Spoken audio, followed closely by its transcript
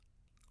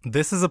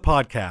This is a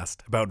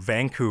podcast about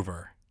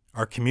Vancouver,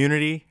 our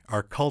community,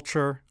 our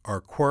culture,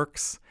 our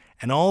quirks,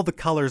 and all the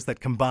colors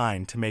that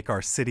combine to make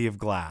our city of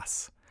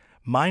glass.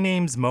 My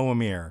name's Mo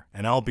Amir,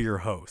 and I'll be your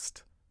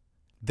host.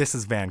 This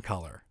is Van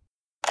Color.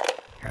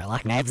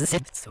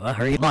 So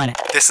hurry on it.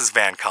 This is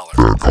Van Color.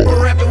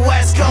 We're at the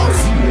West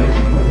Coast.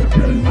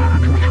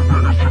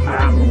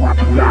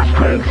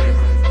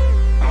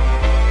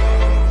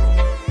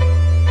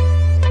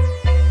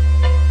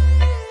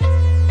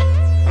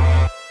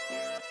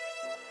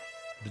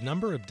 The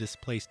number of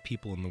displaced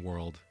people in the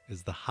world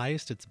is the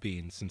highest it's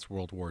been since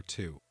World War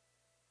II.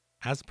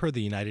 As per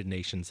the United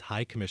Nations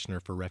High Commissioner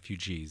for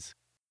Refugees,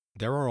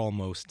 there are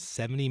almost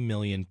 70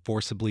 million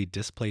forcibly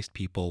displaced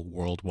people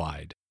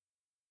worldwide.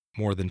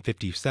 More than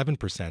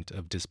 57%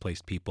 of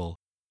displaced people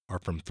are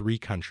from 3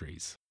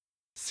 countries: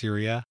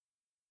 Syria,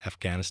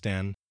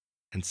 Afghanistan,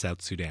 and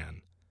South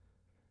Sudan.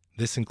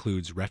 This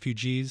includes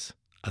refugees,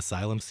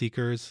 asylum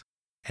seekers,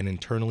 and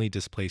internally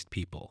displaced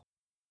people.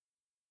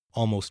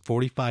 Almost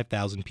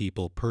 45,000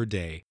 people per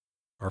day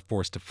are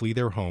forced to flee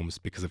their homes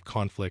because of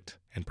conflict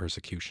and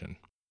persecution.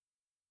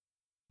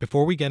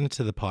 Before we get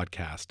into the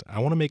podcast, I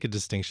want to make a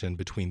distinction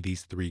between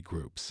these 3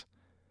 groups.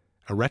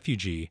 A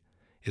refugee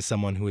is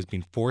someone who has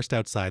been forced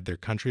outside their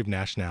country of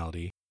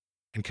nationality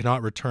and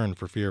cannot return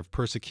for fear of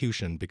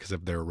persecution because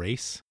of their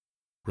race,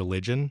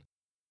 religion,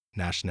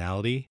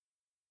 nationality,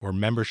 or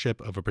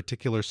membership of a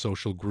particular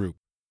social group,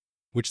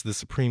 which the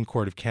Supreme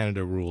Court of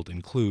Canada ruled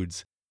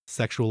includes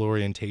sexual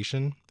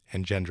orientation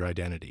and gender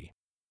identity.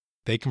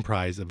 They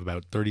comprise of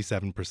about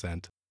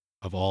 37%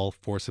 of all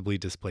forcibly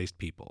displaced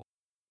people.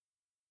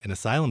 An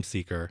asylum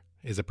seeker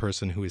is a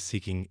person who is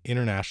seeking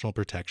international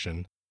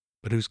protection,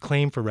 but whose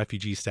claim for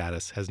refugee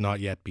status has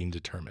not yet been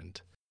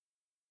determined.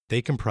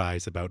 They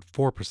comprise about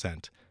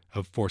 4%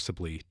 of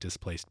forcibly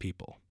displaced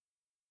people.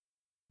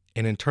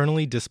 An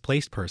internally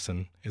displaced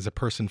person is a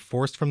person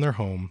forced from their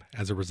home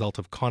as a result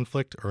of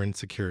conflict or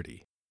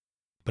insecurity,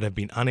 but have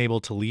been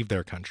unable to leave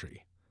their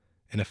country.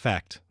 In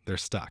effect, they're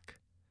stuck.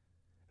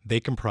 They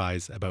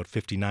comprise about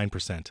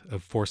 59%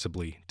 of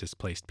forcibly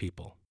displaced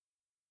people.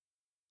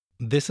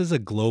 This is a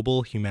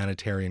global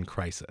humanitarian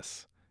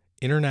crisis.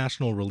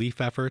 International relief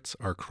efforts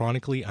are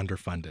chronically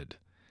underfunded.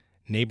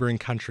 Neighboring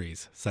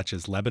countries, such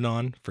as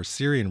Lebanon for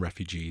Syrian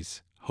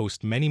refugees,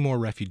 host many more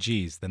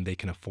refugees than they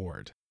can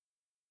afford.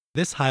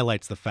 This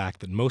highlights the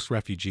fact that most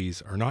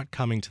refugees are not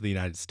coming to the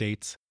United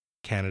States,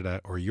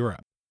 Canada, or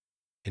Europe.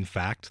 In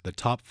fact, the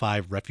top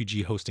 5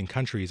 refugee-hosting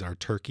countries are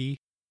Turkey,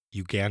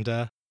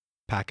 Uganda,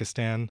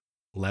 Pakistan,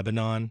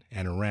 Lebanon,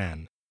 and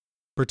Iran,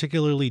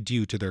 particularly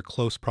due to their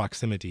close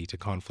proximity to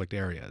conflict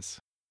areas.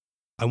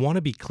 I want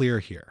to be clear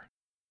here.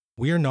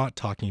 We are not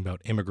talking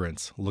about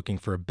immigrants looking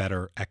for a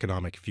better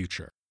economic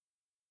future.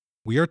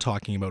 We are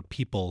talking about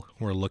people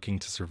who are looking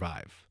to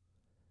survive.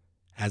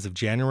 As of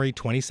January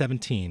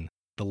 2017,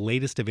 the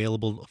latest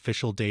available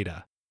official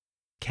data,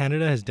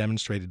 Canada has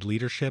demonstrated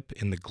leadership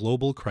in the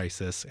global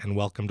crisis and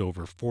welcomed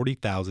over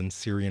 40,000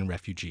 Syrian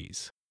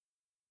refugees.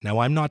 Now,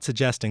 I'm not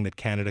suggesting that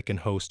Canada can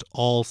host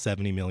all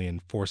 70 million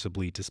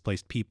forcibly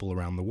displaced people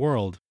around the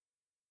world,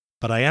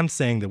 but I am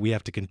saying that we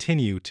have to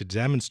continue to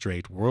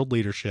demonstrate world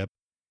leadership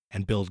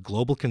and build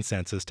global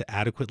consensus to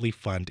adequately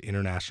fund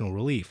international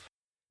relief,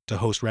 to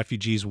host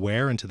refugees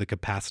where and to the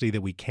capacity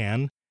that we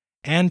can,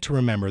 and to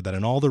remember that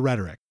in all the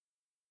rhetoric,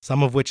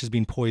 some of which has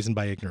been poisoned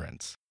by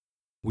ignorance,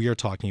 we are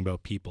talking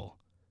about people.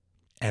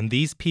 And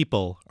these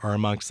people are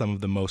amongst some of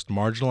the most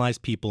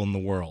marginalized people in the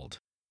world,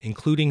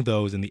 including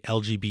those in the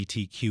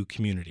LGBTQ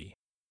community.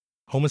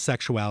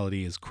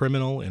 Homosexuality is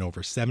criminal in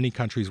over 70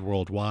 countries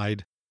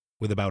worldwide,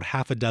 with about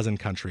half a dozen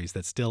countries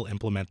that still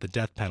implement the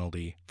death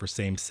penalty for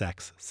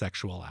same-sex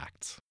sexual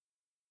acts.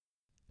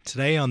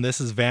 Today on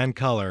This is Van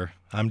Color,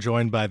 I'm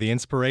joined by the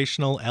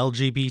inspirational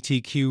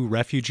LGBTQ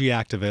refugee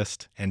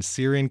activist and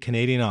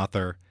Syrian-Canadian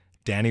author,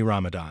 Danny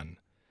Ramadan.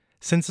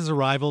 Since his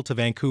arrival to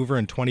Vancouver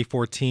in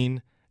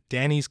 2014,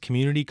 Danny's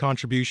community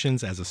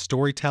contributions as a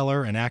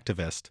storyteller and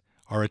activist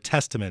are a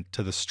testament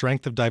to the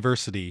strength of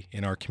diversity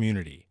in our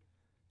community.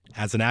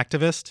 As an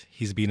activist,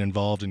 he's been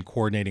involved in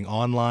coordinating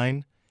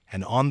online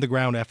and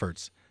on-the-ground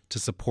efforts to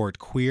support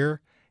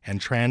queer and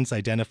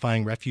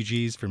trans-identifying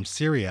refugees from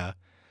Syria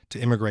to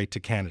immigrate to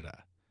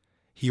Canada.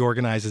 He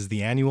organizes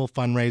the annual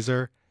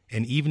fundraiser,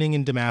 An Evening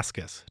in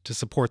Damascus, to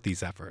support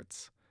these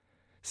efforts.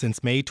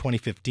 Since May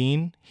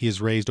 2015, he has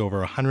raised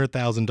over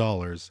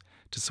 $100,000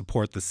 to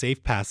support the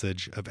safe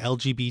passage of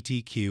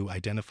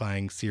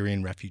LGBTQ-identifying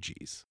Syrian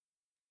refugees.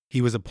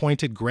 He was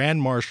appointed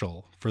Grand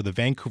Marshal for the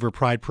Vancouver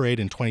Pride Parade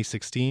in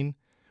 2016,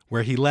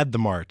 where he led the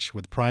march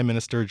with Prime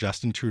Minister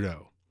Justin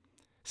Trudeau.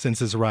 Since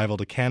his arrival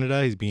to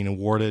Canada, he's been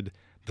awarded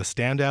the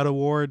StandOut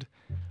Award,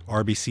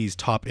 RBC's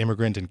Top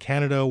Immigrant in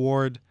Canada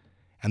Award,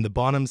 and the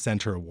Bonham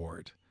Centre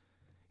Award.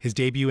 His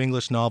debut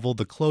English novel,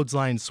 The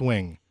Clothesline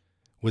Swing,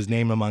 was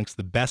named amongst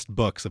the best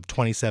books of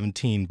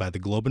 2017 by the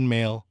Globe and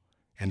Mail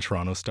and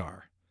Toronto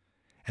Star.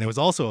 And it was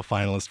also a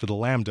finalist for the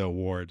Lambda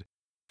Award,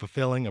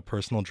 fulfilling a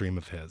personal dream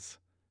of his.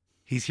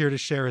 He's here to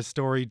share his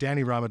story.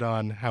 Danny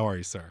Ramadan, how are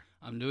you, sir?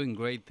 I'm doing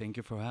great. Thank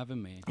you for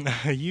having me.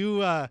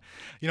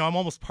 I'm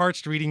almost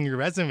parched reading your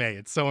resume.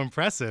 It's so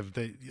impressive,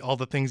 all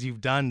the things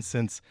you've done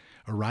since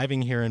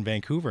arriving here in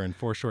Vancouver in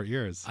 4 short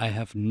years. I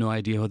have no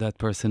idea who that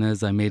person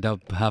is. I made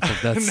up half of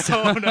that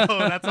stuff. No,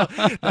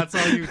 that's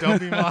all you.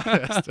 Don't be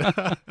modest.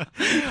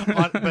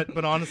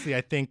 But honestly,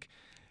 I think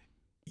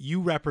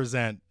you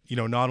represent,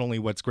 not only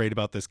what's great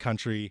about this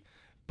country,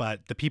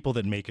 but the people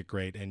that make it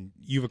great. And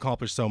you've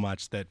accomplished so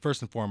much that,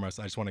 first and foremost,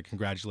 I just want to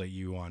congratulate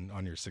you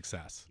on your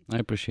success. I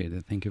appreciate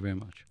it. Thank you very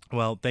much.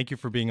 Well, thank you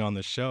for being on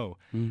the show.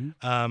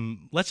 Mm-hmm.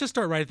 Let's just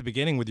start right at the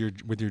beginning with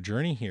your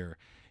journey here.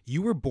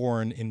 You were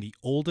born in the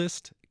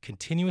oldest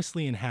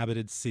continuously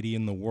inhabited city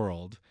in the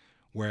world,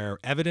 where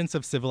evidence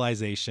of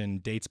civilization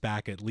dates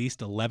back at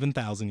least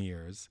 11,000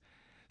 years.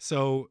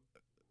 So,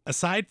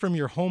 aside from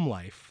your home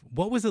life,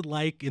 what was it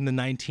like in the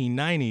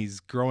 1990s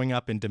growing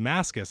up in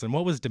Damascus, and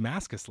what was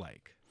Damascus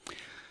like?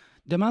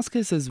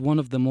 Damascus is one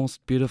of the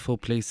most beautiful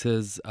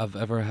places I've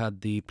ever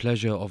had the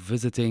pleasure of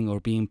visiting or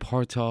being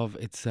part of.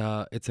 It's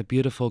a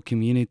beautiful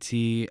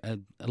community, a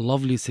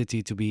lovely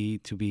city to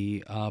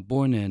be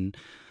born in.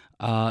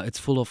 It's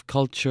full of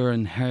culture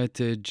and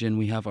heritage, and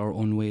we have our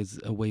own ways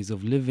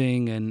of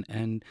living,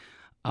 and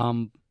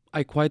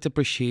I quite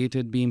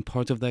appreciated being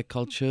part of that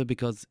culture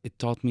because it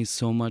taught me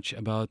so much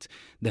about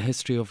the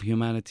history of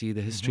humanity,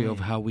 the history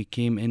of how we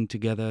came in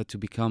together to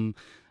become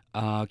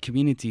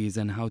communities,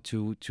 and how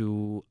to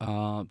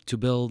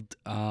build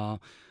a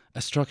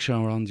structure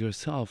around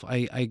yourself.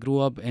 I grew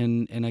up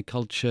in a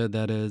culture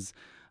that is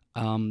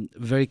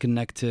very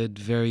connected,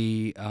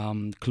 very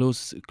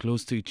close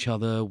to each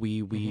other.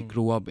 We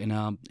grew up in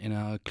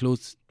a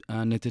close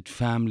knitted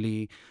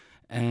family,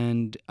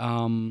 and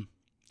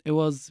it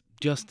was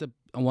just a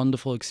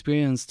wonderful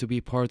experience to be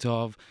part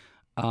of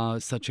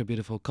such a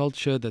beautiful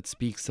culture that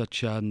speaks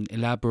such an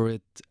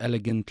elaborate,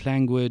 elegant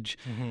language,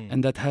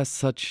 and that has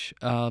such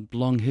a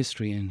long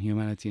history in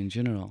humanity in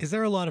general. Is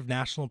there a lot of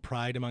national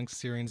pride amongst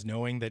Syrians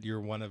knowing that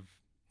you're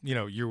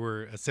you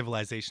were a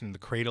civilization, the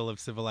cradle of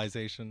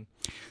civilization?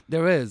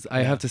 There is.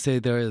 I have to say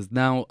there is.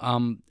 Now,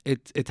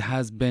 it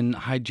has been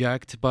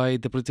hijacked by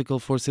the political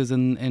forces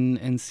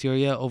in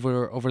Syria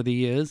over the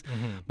years,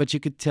 but you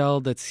could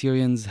tell that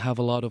Syrians have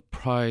a lot of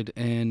pride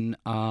in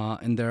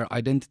their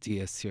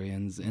identity as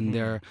Syrians, in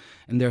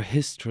their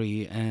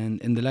history, and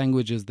in the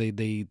languages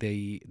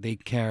they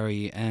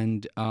carry,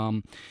 and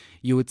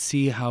you would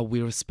see how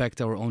we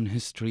respect our own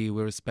history.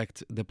 We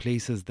respect the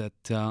places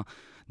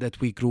that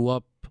we grew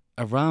up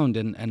around,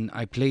 and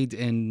I played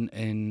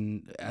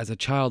in as a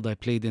child. I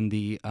played in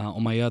the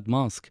Umayyad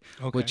Mosque,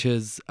 which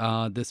is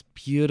this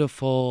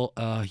beautiful,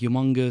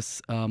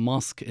 humongous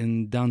mosque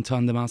in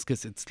downtown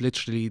Damascus. It's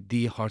literally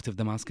the heart of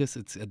Damascus.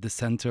 It's at the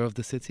center of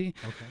the city,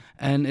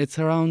 and it's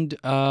around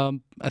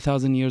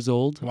 1,000 years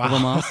old of a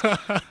mosque.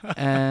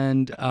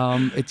 And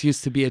it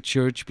used to be a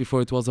church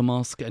before it was a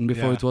mosque, and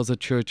before it was a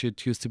church,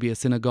 it used to be a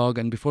synagogue,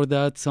 and before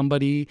that, some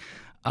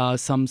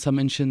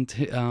ancient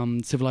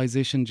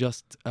civilization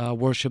just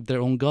worshipped their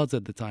own gods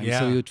at the time.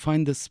 So you'd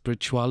find this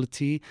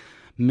spirituality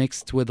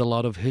mixed with a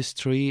lot of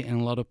history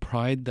and a lot of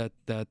pride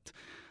that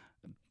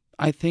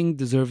I think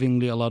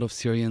deservingly a lot of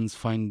Syrians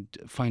find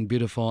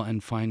beautiful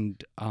and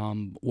find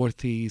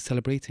worthy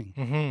celebrating.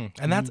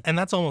 And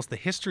that's almost the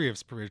history of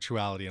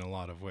spirituality in a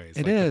lot of ways.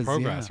 It like is the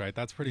progress, right?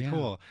 That's pretty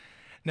cool.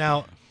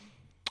 Now,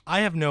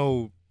 I have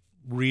no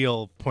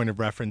real point of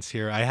reference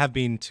here. I have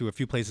been to a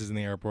few places in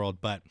the Arab world,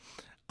 but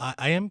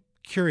I am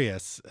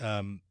curious.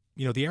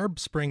 The Arab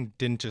Spring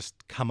didn't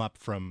just come up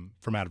from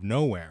out of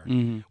nowhere.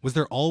 Was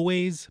there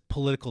always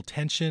political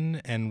tension,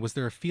 and was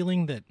there a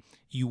feeling that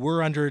you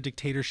were under a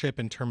dictatorship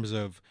in terms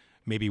of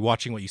maybe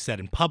watching what you said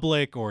in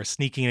public or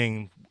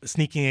sneaking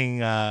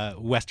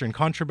Western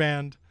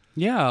contraband?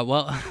 Yeah,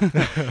 well,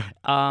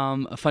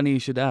 funny you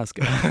should ask.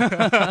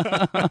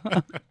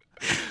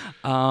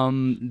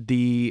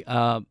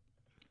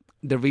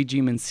 The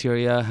regime in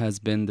Syria has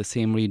been the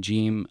same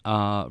regime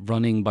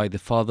running by the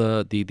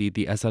father,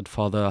 the Assad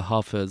father,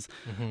 Hafez,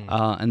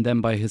 and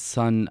then by his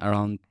son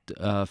around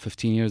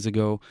 15 years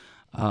ago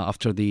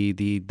after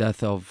the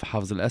death of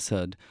Hafez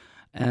al-Assad.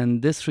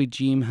 And this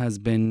regime has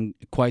been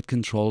quite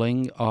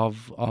controlling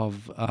of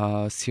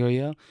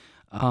Syria,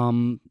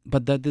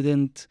 but that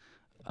didn't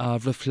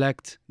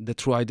reflect the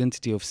true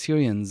identity of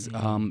Syrians.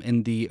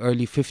 In the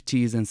early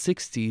 50s and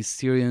 60s,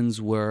 Syrians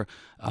were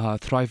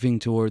thriving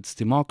towards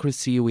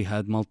democracy. We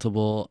had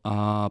multiple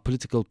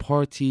political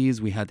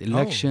parties. We had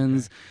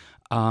elections.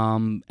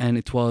 And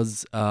it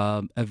was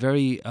a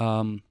very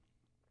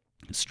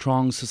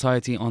strong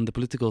society on the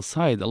political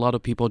side. A lot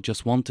of people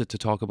just wanted to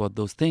talk about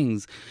those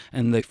things,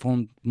 and they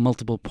formed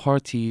multiple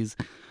parties.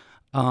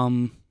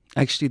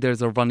 Actually,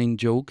 there's a running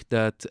joke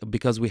that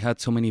because we had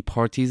so many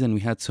parties and we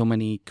had so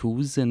many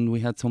coups and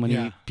we had so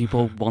many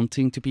people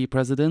wanting to be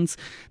presidents,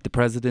 the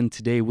president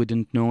today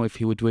wouldn't know if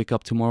he would wake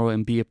up tomorrow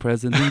and be a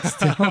president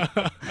still.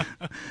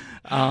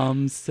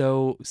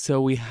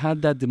 So we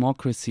had that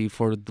democracy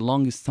for the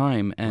longest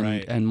time,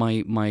 and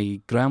my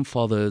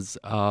grandfathers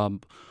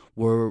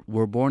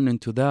were born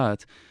into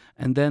that.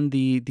 And then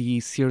the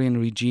Syrian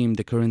regime,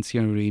 the current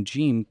Syrian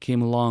regime,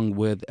 came along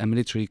with a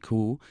military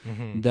coup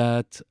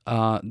that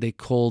they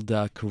called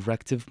a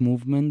corrective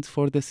movement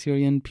for the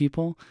Syrian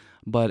people,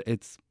 but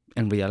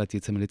in reality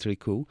it's a military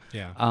coup.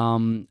 Yeah.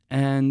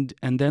 And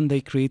then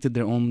they created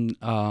their own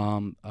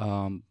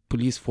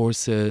police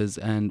forces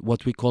and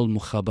what we call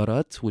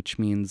mukhabarat, which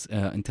means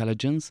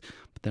intelligence,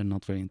 but they're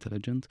not very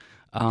intelligent.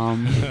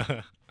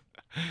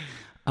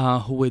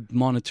 Who would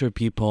monitor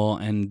people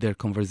and their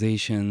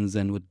conversations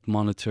and would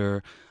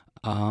monitor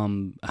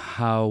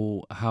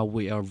how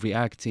we are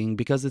reacting,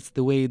 because it's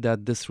the way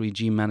that this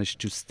regime managed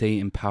to stay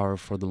in power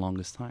for the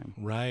longest time.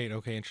 Right.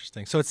 Okay.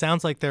 Interesting. So it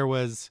sounds like there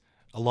was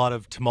a lot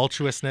of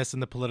tumultuousness in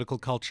the political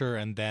culture,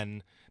 and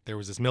then there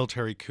was this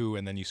military coup,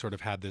 and then you sort of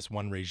had this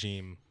one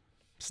regime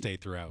stay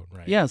throughout,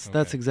 right? Yes,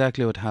 that's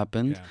exactly what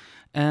happened. Yeah.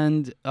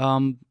 And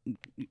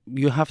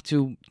you have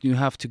to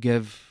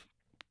give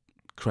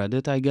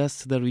credit, I guess,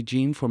 to the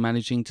regime for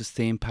managing to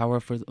stay in power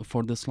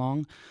for this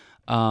long.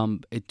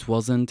 It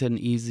wasn't an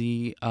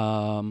easy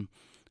it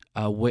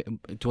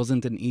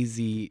wasn't an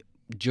easy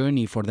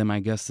journey for them, I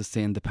guess, to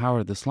stay in the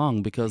power this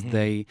long, because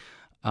they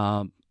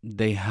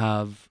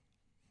have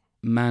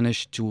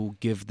managed to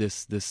give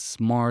this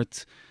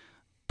smart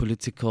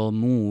political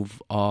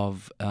move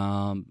of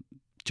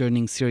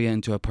turning Syria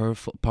into a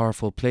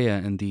powerful player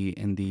in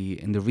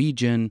the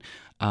region,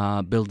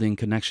 building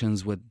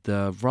connections with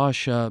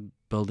Russia,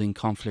 building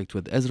conflict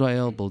with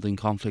Israel, building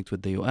conflict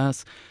with the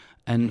US.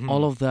 And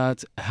all of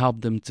that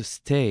helped them to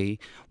stay,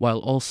 while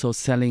also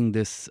selling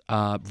this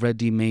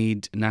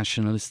ready-made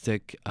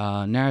nationalistic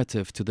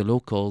narrative to the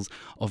locals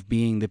of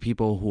being the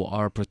people who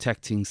are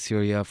protecting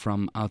Syria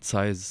from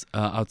outside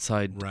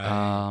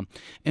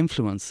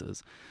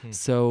influences.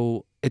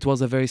 So it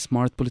was a very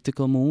smart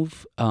political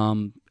move.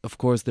 Of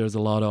course, there's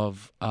a lot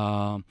of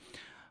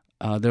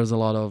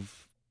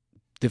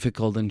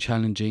difficult and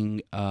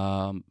challenging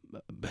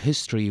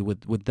history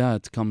with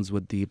that. Comes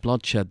with the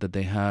bloodshed that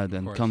they had,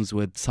 and comes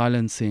with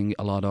silencing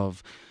a lot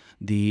of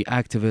the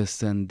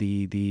activists and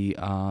the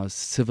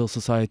civil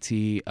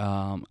society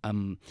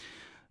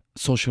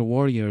social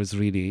warriors,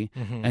 really,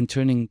 and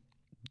turning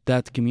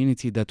that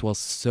community that was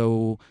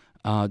so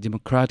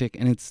democratic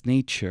in its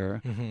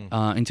nature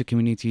into a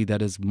community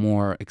that is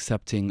more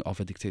accepting of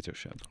a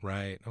dictatorship.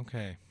 Right.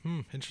 Okay.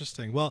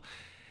 Interesting. Well,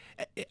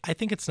 I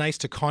think it's nice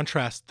to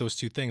contrast those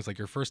two things. Like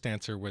your first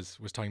answer was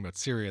talking about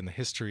Syria and the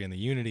history and the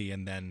unity,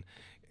 and then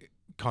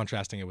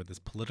contrasting it with this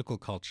political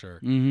culture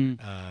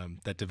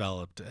that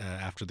developed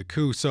after the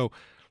coup. So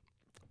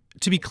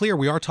to be clear,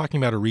 we are talking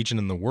about a region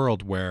in the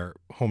world where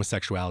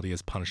homosexuality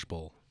is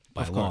punishable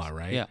by law,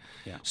 right? Yeah.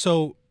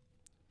 So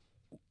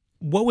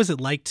what was it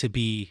like to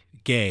be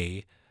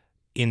gay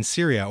in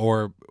Syria,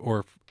 or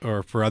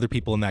for other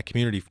people in that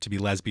community to be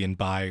lesbian,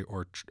 bi,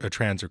 or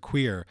trans or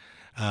queer?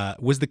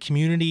 Was the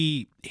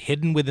community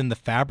hidden within the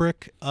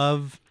fabric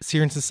of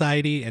Syrian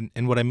society?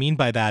 And what I mean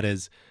by that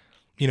is,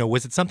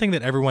 was it something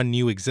that everyone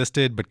knew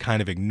existed but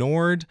kind of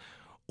ignored?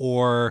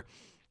 Or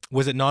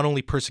was it not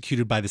only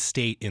persecuted by the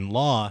state in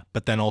law,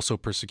 but then also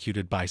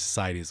persecuted by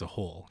society as a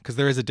whole? Because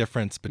there is a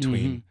difference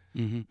between...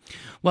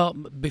 Well,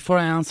 before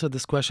I answer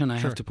this question, I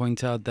have to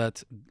point out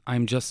that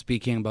I'm just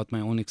speaking about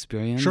my own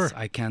experience. Sure.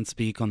 I can't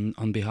speak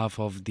on behalf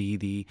of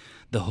the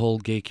whole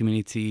gay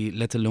community,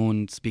 let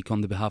alone speak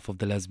on the behalf of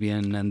the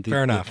lesbian and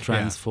the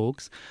trans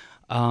folks.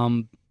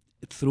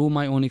 Through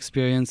my own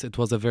experience, it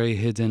was a very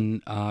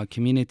hidden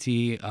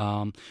community.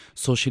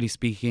 Socially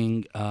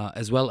speaking,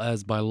 as well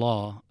as by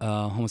law,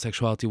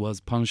 homosexuality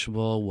was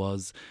punishable,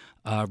 was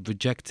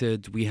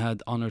rejected. We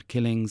had honor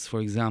killings, for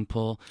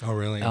example. Oh,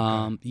 really?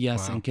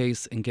 Yes. Wow.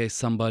 In case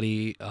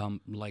somebody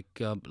like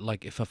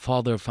if a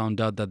father found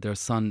out that his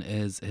son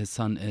is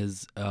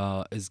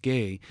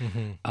gay,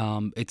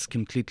 it's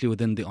completely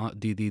within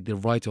the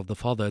right of the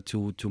father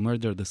to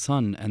murder the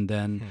son, and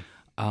then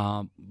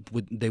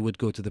they would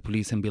go to the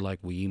police and be like,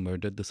 we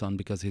murdered the son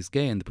because he's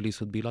gay, and the police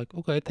would be like,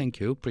 okay, thank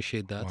you,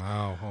 appreciate that.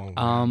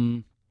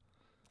 Wow.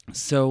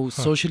 So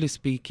socially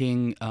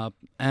speaking,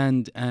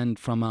 and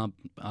from a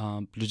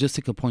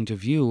logistical point of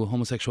view,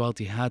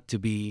 homosexuality had to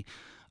be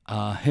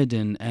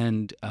hidden,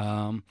 and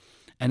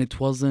it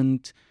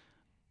wasn't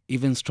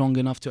even strong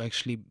enough to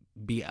actually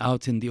be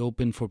out in the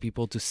open for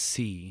people to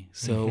see.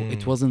 So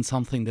it wasn't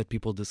something that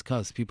people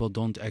discuss. People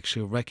don't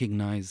actually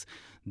recognize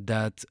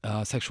that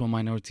sexual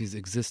minorities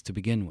exist to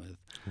begin with.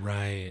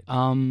 Right.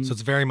 So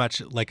it's very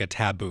much like a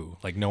taboo.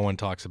 Like no one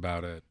talks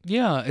about it.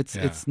 Yeah,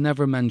 it's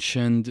never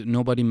mentioned.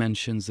 Nobody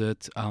mentions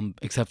it,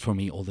 except for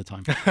me all the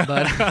time.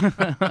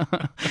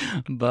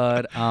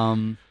 But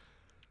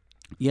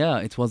yeah,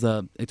 it was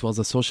a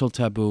social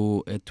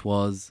taboo. It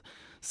was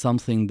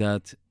something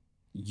that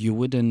you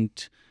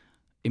wouldn't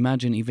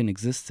imagine even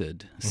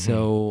existed.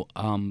 So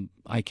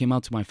I came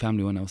out to my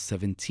family when I was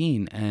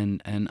 17,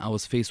 and I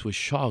was faced with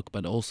shock,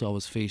 but also I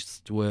was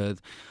faced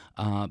with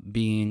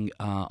being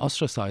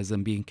ostracized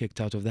and being kicked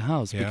out of the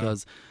house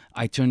because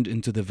I turned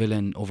into the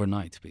villain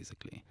overnight,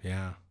 basically.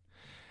 Yeah.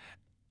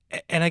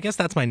 And I guess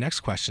that's my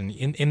next question.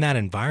 In that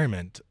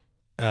environment,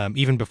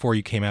 even before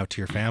you came out to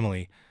your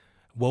family,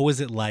 What was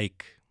it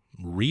like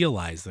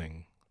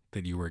realizing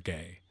that you were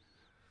gay?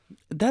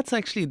 That's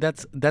a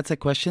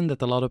question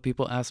that a lot of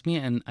people ask me,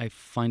 and I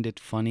find it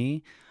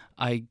funny.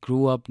 I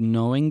grew up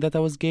knowing that I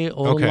was gay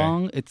all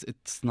along. It's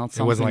not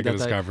something. It wasn't like that a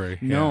discovery.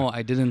 No,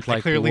 I didn't like.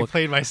 I clearly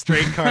played my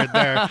straight card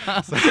there.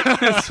 So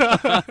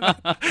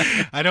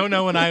I don't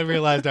know when I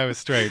realized I was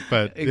straight,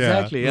 but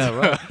exactly, yeah,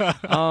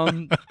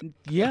 right.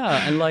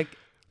 Yeah, and like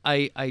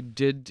I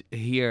did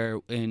hear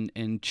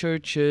in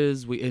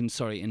churches,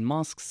 in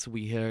mosques,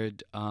 we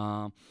heard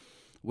the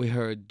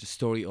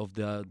story of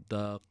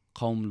the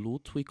Qawm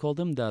Lut, we call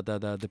them,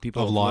 the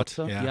people of Lot,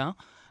 yeah.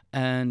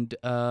 And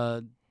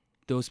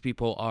those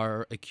people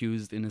are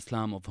accused in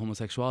Islam of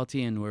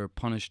homosexuality and were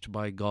punished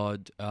by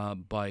God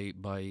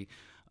by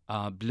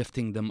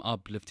lifting them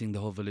up, lifting the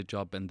whole village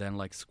up, and then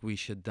like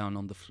squish it down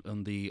on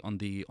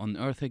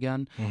earth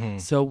again. Mm-hmm.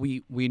 So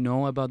we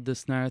know about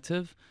this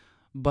narrative,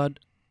 but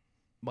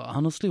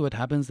honestly, what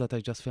happens is that I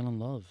just fell in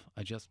love.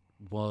 I just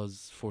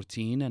was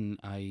 14 and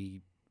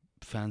I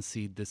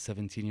fancied this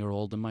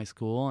 17-year-old in my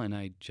school, and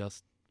I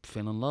just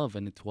fell in love,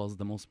 and it was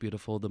the most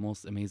beautiful, the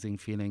most amazing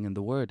feeling in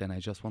the world, and I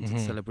just wanted to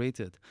celebrate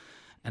it.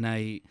 And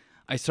I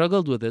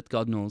struggled with it,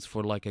 God knows,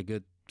 for like a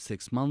good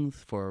 6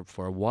 months. For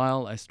a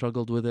while I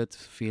struggled with it,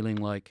 feeling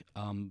like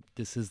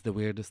this is the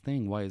weirdest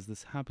thing, why is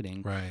this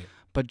happening? Right.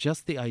 But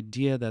just the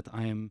idea that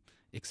I am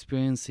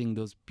experiencing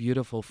those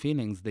beautiful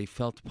feelings, they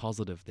felt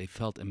positive, they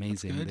felt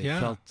amazing. Good, they yeah.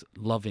 felt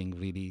loving,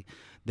 really.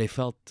 They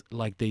felt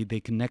like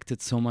they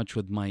connected so much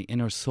with my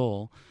inner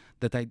soul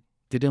that I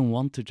didn't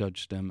want to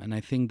judge them. And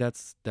I think that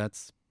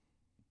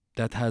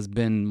has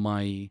been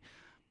my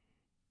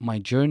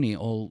journey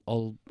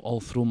all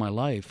through my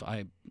life.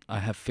 I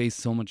have faced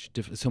so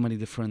many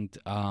different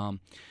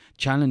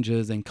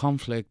challenges and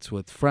conflicts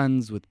with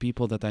friends, with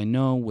people that I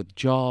know, with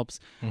jobs,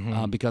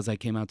 because I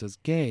came out as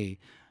gay.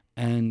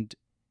 And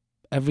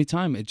every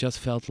time it just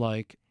felt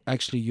like,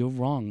 actually, you're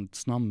wrong.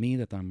 It's not me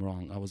that I'm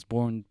wrong. I was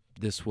born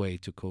this way,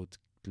 to quote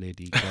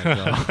Lady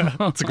Gaga.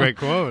 It's a great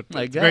quote.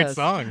 I It's guess. a great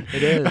song.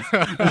 It is.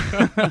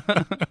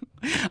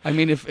 I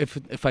mean,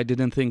 if I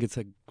didn't think it's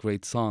a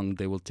great song,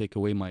 they will take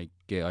away my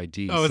gay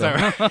ID. Oh, is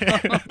that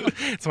right?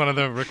 It's one of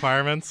the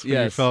requirements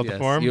when you fill out the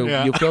form?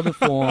 You fill the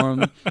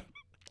form.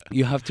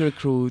 You have to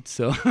recruit,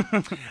 so...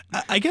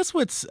 I guess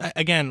what's,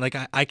 again, like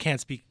I can't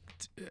speak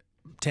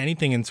to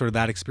anything in sort of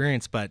that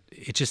experience, but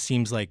it just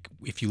seems like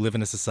if you live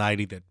in a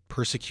society that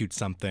persecutes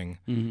something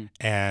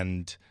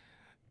and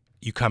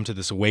you come to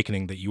this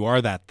awakening that you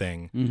are that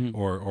thing,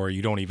 or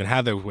you don't even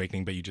have the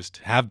awakening, but you just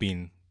have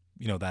been,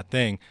 that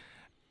thing,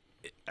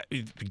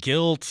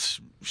 guilt,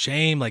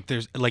 shame, like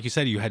there's, like you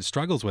said, you had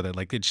struggles with it.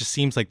 Like it just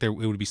seems like it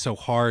would be so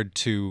hard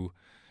to,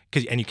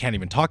 and you can't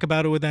even talk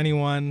about it with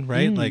anyone,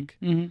 right?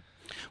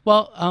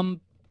 Well,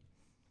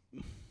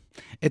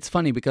 it's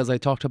funny because I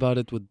talked about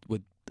it with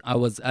I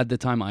was, at the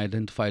time, I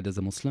identified as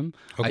a Muslim.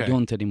 Okay. I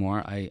don't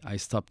anymore. I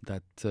stopped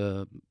that.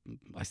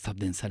 I stopped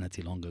the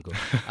insanity long ago.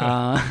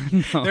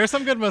 No. There are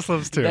some good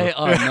Muslims too. They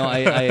are. No,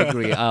 I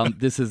agree.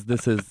 This is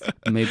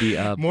maybe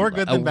more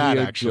good than bad,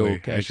 weird actually.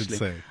 joke, I should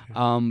say.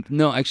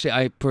 No, actually,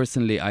 I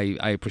personally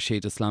I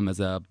appreciate Islam as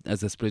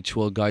a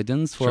spiritual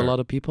guidance for a lot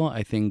of people.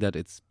 I think that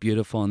it's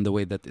beautiful in the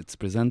way that it's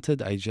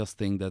presented. I just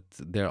think that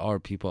there are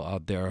people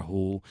out there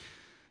who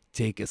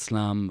take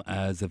Islam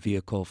as a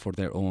vehicle for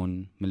their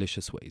own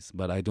malicious ways,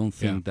 but I don't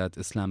think that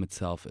Islam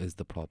itself is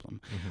the problem.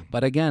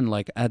 But again,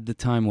 like at the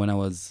time when I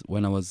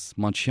was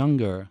much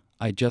younger,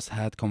 I just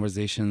had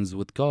conversations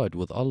with God,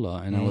 with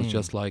Allah, and I was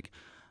just like,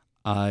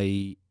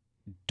 I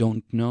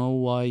don't know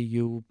why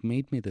you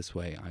made me this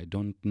way. I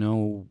don't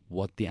know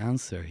what the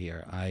answer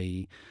here.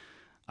 I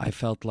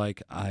felt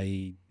like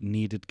I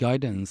needed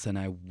guidance and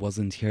I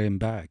wasn't hearing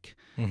back.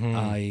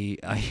 I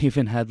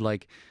even had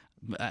like,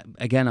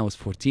 again, I was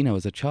 14, I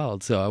was a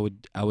child, so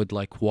I would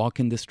like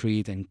walk in the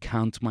street and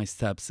count my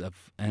steps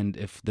and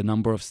if the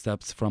number of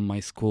steps from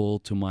my school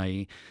to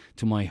my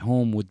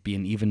home would be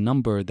an even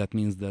number, that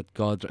means that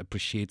God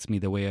appreciates me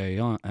the way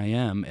I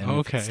am. And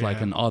if it's like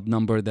an odd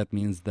number, that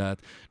means that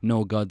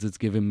no, God is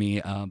giving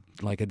me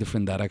like a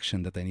different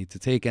direction that I need to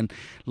take. And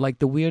like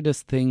the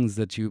weirdest things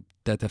that a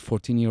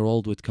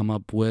 14-year-old would come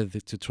up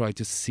with to try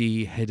to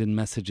see hidden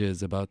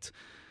messages about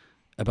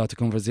a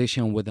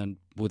conversation with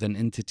an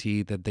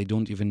entity that they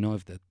don't even know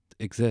if that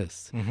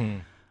exists.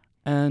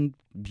 And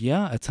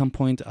yeah, at some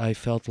point I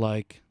felt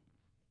like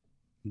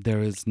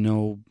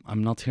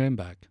I'm not hearing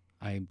back.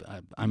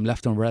 I'm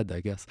left on red,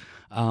 I guess.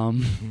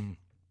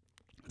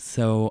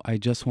 So I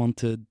just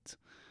wanted,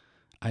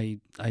 I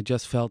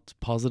just felt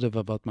positive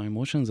about my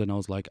emotions, and I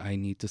was like, I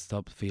need to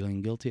stop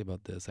feeling guilty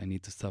about this. I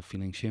need to stop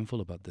feeling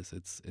shameful about this.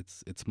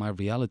 It's my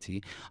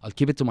reality. I'll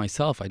keep it to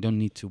myself. I don't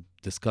need to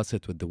discuss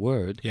it with the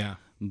word. Yeah.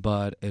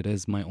 But it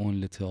is my own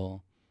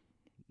little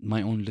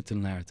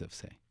narrative,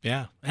 say.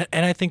 Yeah.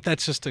 And I think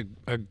that's just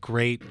a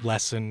great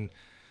lesson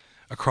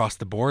across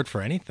the board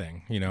for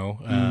anything,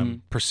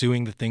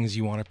 pursuing the things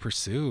you want to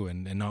pursue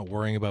and not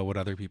worrying about what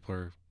other people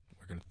are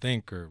going to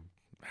think or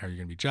how you're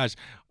going to be judged.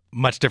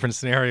 much different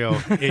scenario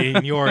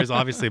in yours,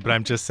 obviously, but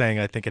I'm just saying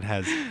I think it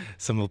has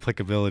some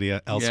applicability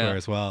elsewhere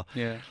as well.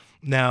 Yeah.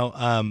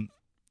 Now,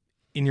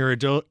 in your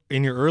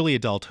early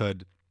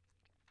adulthood,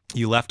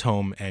 you left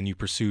home and you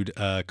pursued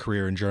a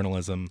career in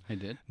journalism. I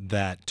did.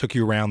 That took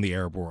you around the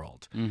Arab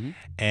world. Mm-hmm.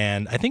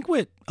 And I think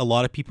what a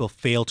lot of people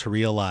fail to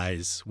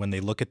realize when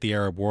they look at the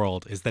Arab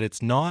world is that it's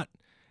not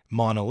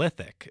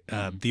monolithic.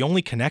 The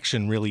only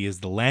connection really is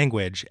the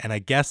language, and I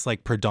guess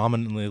like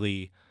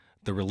predominantly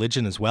the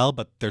religion as well,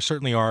 but there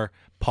certainly are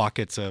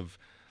pockets of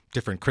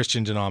different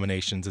Christian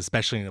denominations,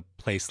 especially in a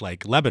place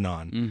like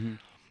Lebanon. Mm-hmm.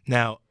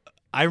 Now,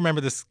 I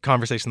remember this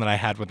conversation that I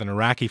had with an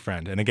Iraqi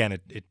friend, and again,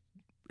 it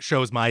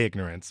shows my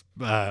ignorance.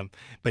 But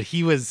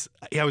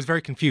I was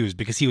very confused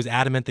because he was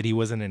adamant that he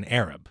wasn't an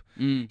Arab.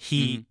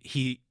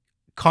 He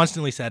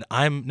constantly said,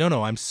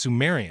 I'm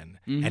Sumerian.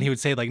 Mm-hmm. And he would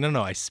say like,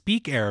 no, I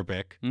speak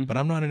Arabic, but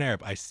I'm not an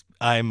Arab.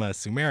 I'm a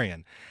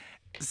Sumerian.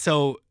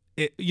 So,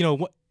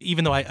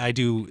 even though I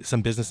do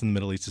some business in the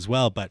Middle East as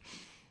well, but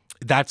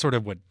that's sort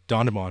of what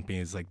dawned upon me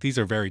is like, these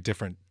are very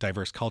different,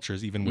 diverse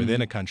cultures, even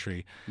within a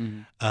country.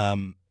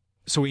 Mm-hmm.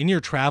 So in your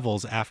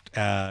travels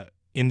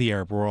in the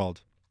Arab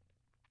world,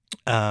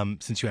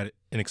 since you had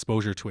an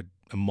exposure to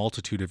a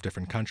multitude of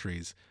different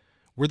countries,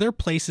 were there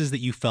places that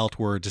you felt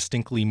were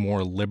distinctly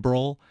more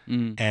liberal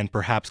and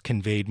perhaps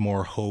conveyed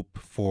more hope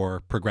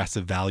for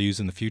progressive values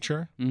in the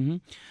future?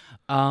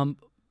 Mm-hmm.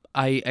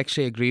 I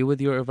actually agree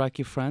with your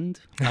Iraqi friend.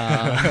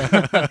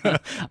 I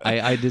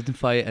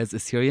identify as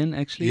Assyrian,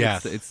 actually.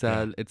 Yes. It's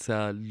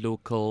a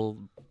local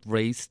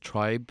race,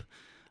 tribe.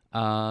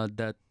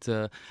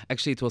 That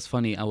actually, it was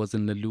funny. I was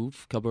in the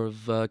Louvre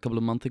a couple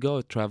of months ago.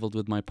 I traveled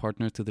with my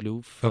partner to the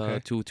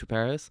Louvre to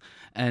Paris,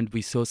 and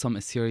we saw some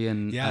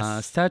Assyrian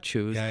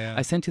statues. Yeah.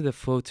 I sent you the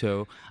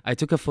photo. I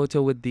took a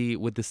photo with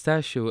the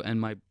statue, and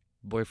my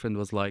boyfriend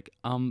was like,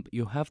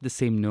 you have the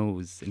same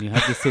nose and you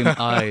have the same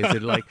eyes.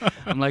 And like,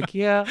 I'm like,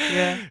 yeah.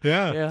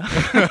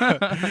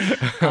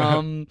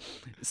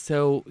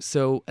 So,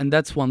 and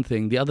that's one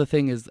thing. The other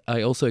thing is,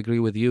 I also agree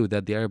with you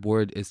that the Arab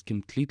word is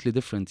completely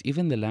different.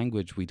 Even the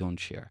language we don't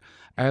share.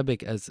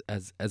 Arabic as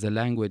a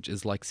language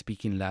is like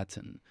speaking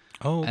Latin.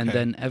 Oh, okay. And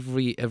then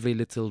every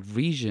little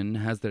region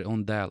has their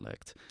own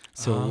dialect.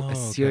 So a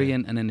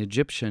Syrian and an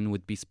Egyptian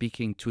would be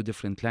speaking two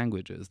different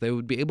languages. They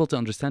would be able to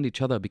understand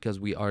each other because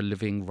we are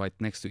living right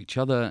next to each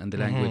other, and the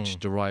language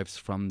derives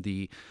from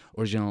the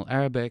original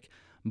Arabic,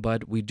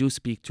 but we do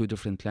speak two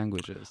different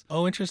languages.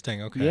 Oh,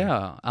 interesting. Okay.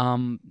 Yeah.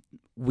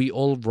 We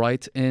all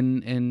write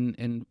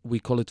in we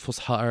call it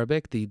Fusha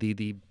Arabic,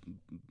 the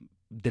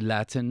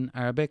Latin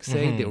Arabic,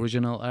 say, the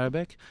original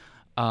Arabic.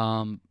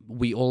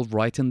 We all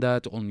write in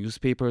that, all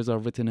newspapers are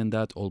written in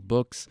that, all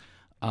books,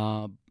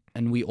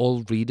 and we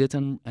all read it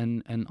and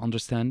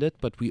understand it,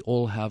 but we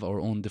all have our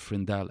own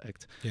different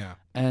dialect. Yeah.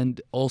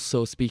 And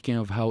also, speaking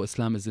of how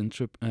Islam is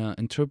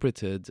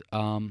interpreted,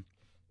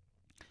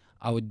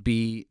 I would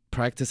be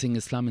practicing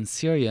Islam in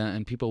Syria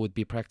and people would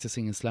be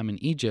practicing Islam in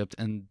Egypt,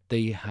 and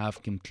they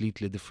have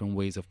completely different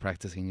ways of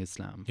practicing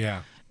Islam.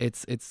 Yeah.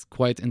 It's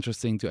quite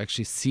interesting to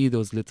actually see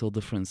those little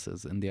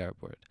differences in the Arab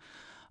word.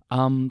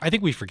 I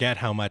think we forget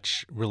how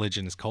much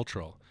religion is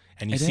cultural.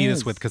 And you see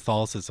this with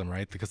Catholicism,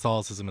 right? The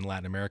Catholicism in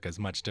Latin America is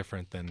much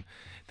different than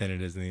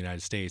it is in the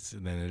United States,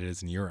 than it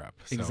is in Europe.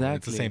 So exactly.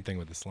 It's the same thing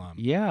with Islam.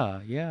 Yeah.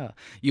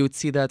 You would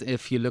see that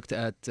if you looked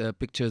at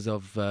pictures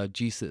of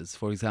Jesus,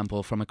 for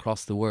example, from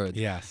across the world.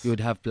 Yes. You would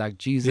have black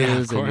Jesus,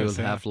 and you would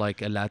have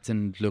like a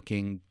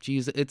Latin-looking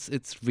Jesus.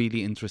 It's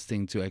really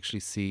interesting to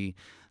actually see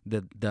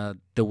the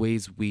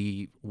ways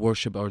we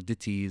worship our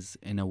deities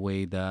in a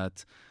way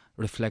that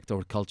reflect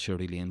our culture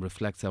really and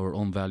reflects our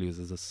own values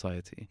as a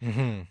society.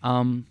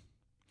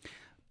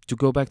 To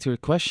go back to your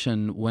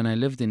question, when I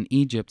lived in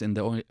Egypt in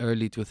the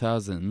early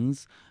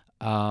 2000s,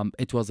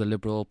 it was a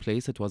liberal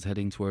place. It was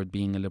heading toward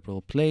being a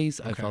liberal place.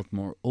 Okay. I felt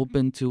more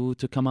open to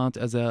come out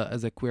as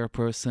a queer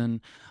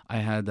person. I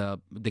had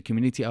the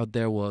community out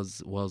there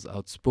was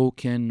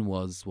outspoken,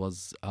 was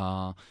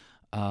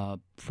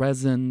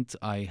present.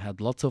 I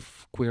had lots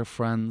of queer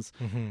friends.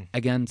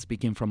 Again,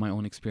 speaking from my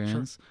own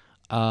experience,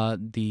 sure.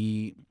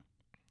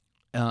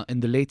 In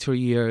the later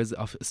years,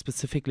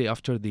 specifically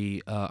after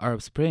the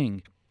Arab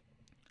Spring,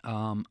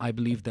 I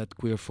believe that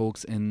queer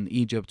folks in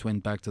Egypt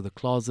went back to the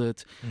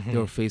closet. They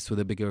were faced with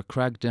a bigger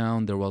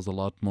crackdown. There was a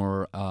lot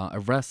more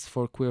arrests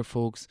for queer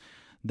folks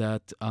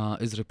that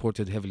is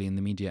reported heavily in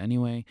the media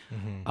anyway.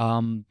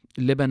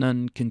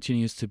 Lebanon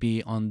continues to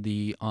be on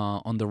the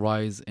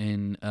rise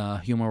in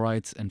human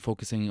rights and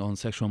focusing on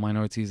sexual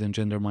minorities and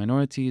gender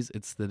minorities.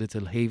 It's the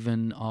little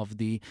haven of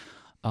the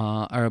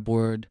Arab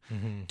world.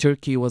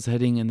 Turkey was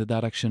heading in the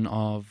direction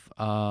of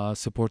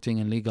supporting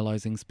and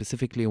legalizing,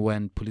 specifically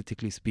when,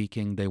 politically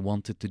speaking, they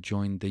wanted to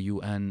join the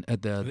UN,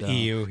 the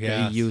EU,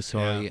 yes. the EU,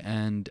 sorry,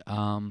 and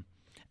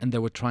they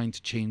were trying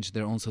to change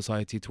their own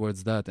society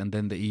towards that, and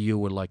then the EU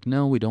were like,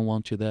 no, we don't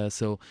want you there.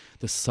 So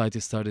the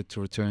society started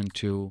to return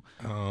to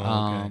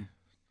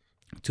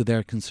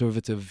their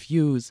conservative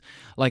views.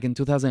 Like in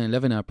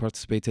 2011, I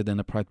participated in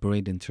a Pride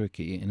Parade in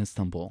Turkey, in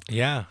Istanbul.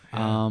 Yeah.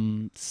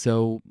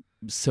 So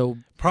So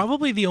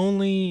Probably the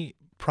only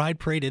Pride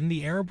Parade in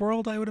the Arab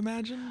world, I would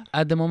imagine.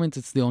 at the moment,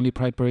 it's the only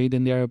Pride Parade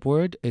in the Arab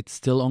world. It's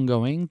still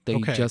ongoing. They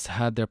Okay. just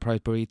had their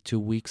Pride Parade 2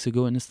 weeks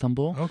ago in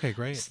Istanbul. Okay,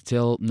 great.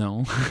 Still,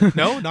 no.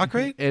 No, not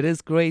great? It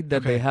is great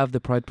that they Okay. have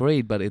the Pride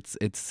Parade, but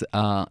it's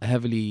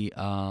heavily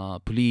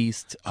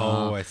policed.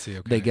 I see.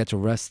 Okay. They get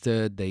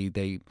arrested.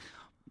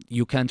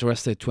 You can't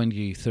arrest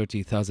 20,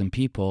 30,000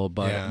 people,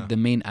 but Yeah. the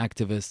main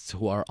activists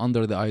who are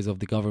under the eyes of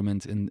the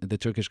government, in the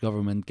Turkish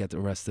government, get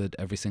arrested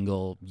every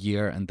single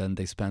year, and then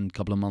they spend a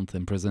couple of months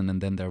in prison,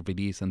 and then they're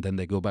released, and then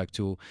they go back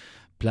to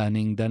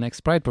planning the next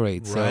Pride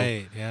Parade.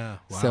 Right. Yeah.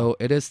 Wow. So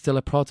it is still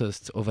a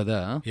protest over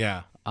there.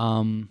 yeah.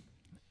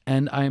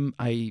 And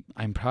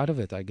I'm proud of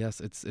it. I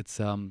guess it's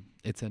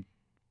a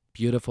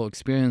beautiful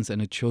experience, and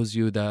it shows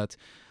you that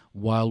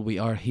while we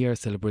are here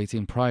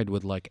celebrating Pride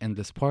with like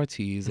endless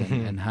parties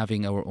and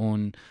having our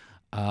own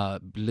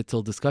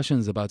little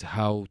discussions about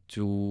how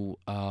to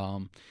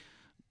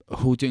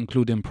who to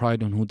include in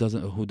Pride and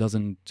who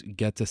doesn't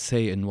get a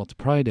say in what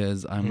Pride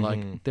is, I'm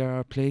like, there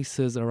are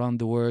places around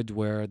the world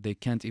where they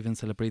can't even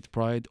celebrate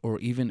Pride, or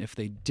even if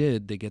they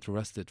did, they get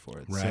arrested for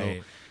it.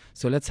 Right.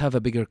 So let's have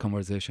a bigger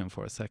conversation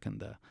for a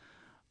second there.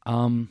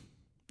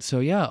 So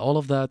yeah, all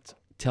of that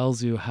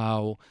tells you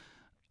how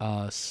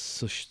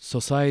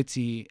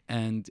society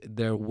and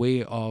their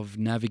way of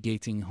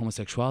navigating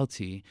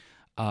homosexuality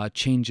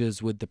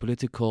changes with the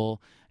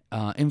political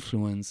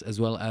influence, as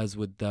well as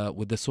with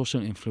the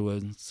social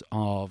influence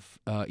of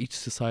each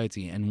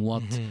society and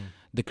what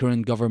the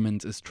current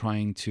government is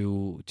trying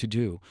to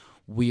do.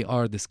 We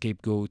are the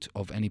scapegoat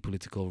of any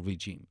political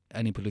regime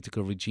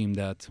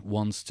that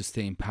wants to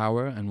stay in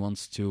power and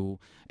wants to,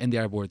 in the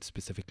Arab world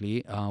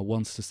specifically,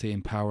 wants to stay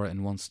in power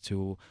and wants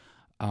to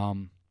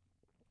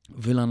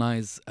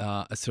villainize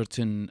a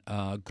certain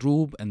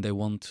group, and they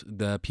want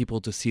the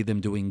people to see them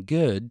doing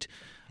good,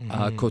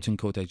 quote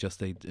unquote. I just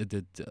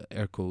did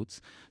air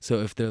quotes.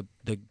 So if the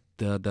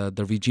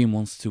regime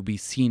wants to be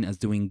seen as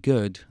doing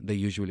good, they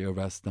usually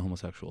arrest the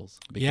homosexuals.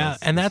 Yeah,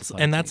 and that's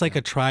like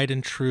a tried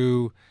and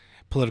true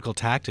political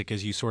tactic,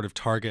 as you sort of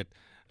target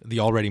the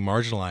already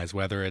marginalized,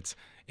 whether it's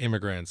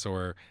immigrants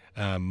or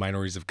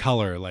minorities of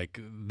color. Like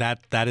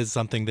that is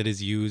something that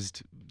is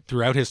used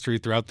throughout history,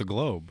 throughout the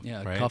globe.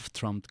 Yeah, right? Cuff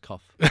trumped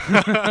cuff.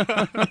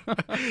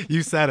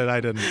 You said it,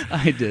 I didn't.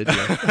 I did,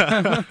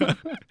 yeah.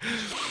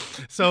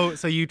 So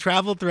you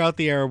traveled throughout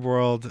the Arab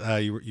world.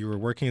 You were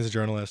working as a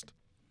journalist,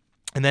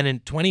 and then in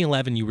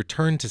 2011 you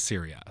returned to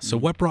Syria. So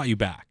what brought you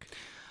back?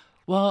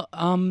 Well,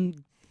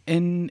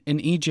 in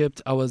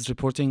Egypt, I was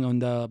reporting on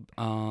the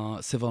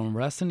civil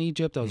unrest in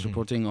Egypt. I was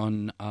reporting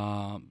on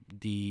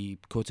the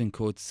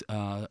quote-unquote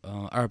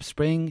Arab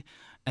Spring.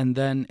 And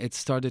then it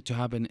started to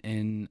happen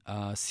in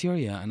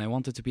Syria, and I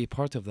wanted to be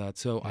part of that.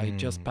 So I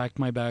just packed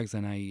my bags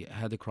and I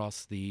head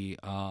across the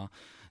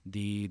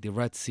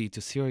Red Sea to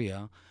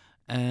Syria.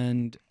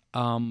 And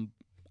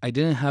I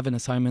didn't have an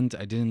assignment.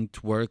 I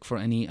didn't work for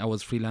any. I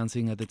was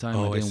freelancing at the time.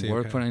 I didn't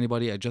work for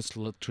anybody. I just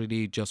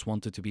literally just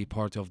wanted to be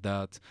part of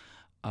that.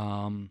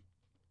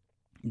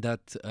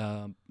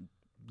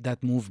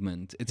 That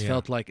movement. It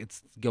felt like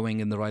it's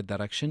going in the right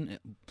direction.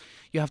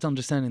 You have to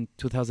understand, in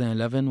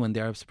 2011, when the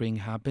Arab Spring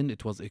happened,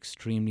 it was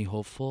extremely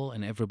hopeful,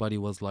 and everybody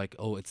was like,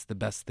 "Oh, it's the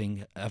best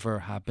thing ever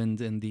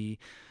happened in the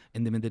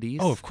Middle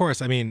East." Oh, of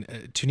course. I mean,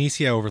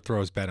 Tunisia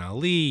overthrows Ben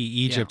Ali.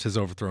 Egypt has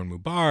overthrown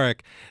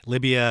Mubarak.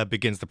 Libya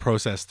begins the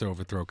process to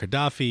overthrow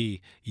Gaddafi.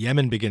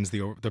 Yemen begins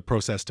the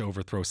process to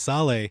overthrow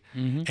Saleh,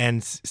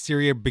 and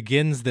Syria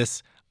begins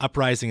this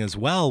uprising as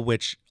well,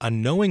 which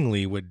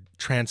unknowingly would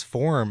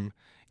transform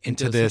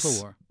into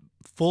this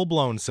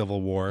full-blown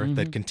civil war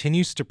that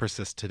continues to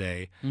persist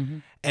today.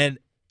 And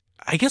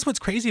I guess what's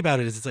crazy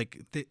about it is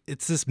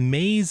it's this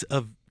maze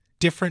of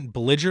different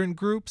belligerent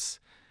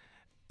groups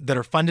that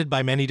are funded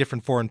by many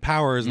different foreign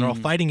powers, and they're all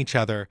fighting each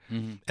other.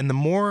 And the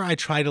more I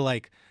try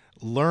to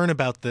learn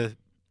about the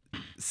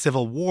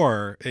civil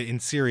war in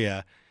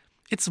Syria,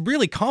 it's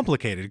really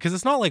complicated, because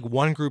it's not like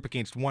one group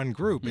against one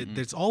group.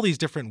 There's all these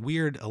different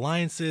weird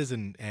alliances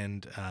and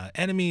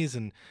enemies,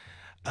 and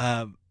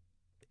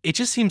it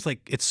just seems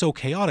like it's so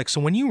chaotic. So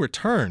when you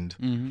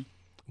returned,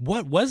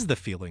 what was the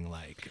feeling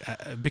like?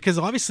 Because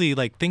obviously,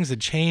 things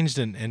had changed,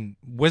 and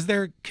was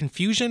there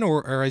confusion,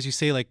 or as you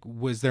say,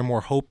 was there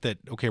more hope that,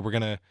 okay,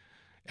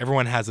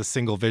 everyone has a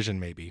single vision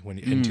maybe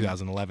in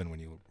 2011 when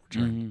you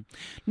returned?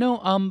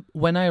 No,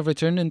 when I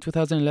returned in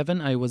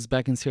 2011, I was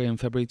back in Syria in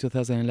February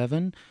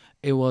 2011.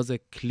 It was a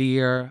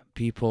clear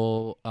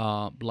people,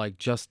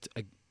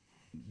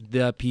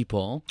 the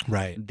people,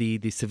 right?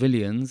 The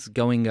civilians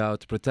going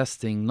out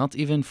protesting, not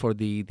even for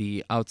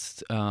the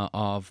outs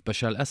of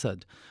Bashar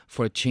al-Assad,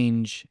 for a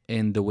change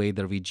in the way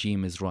the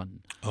regime is run.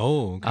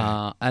 Oh,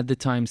 okay. At the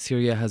time,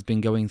 Syria has been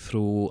going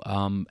through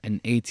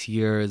an 8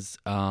 years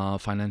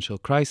financial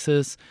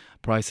crisis.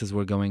 Prices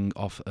were going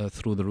off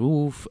through the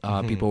roof.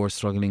 People were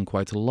struggling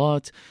quite a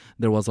lot.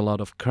 There was a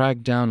lot of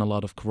crackdown, a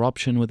lot of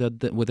corruption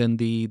within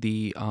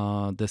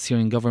the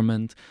Syrian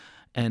government.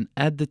 And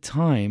at the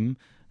time,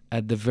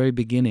 at the very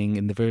beginning,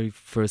 in the very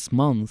first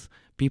month,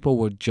 people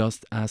were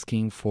just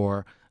asking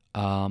for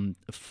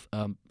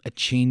a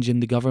change in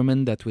the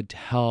government that would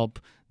help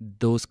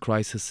those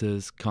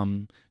crises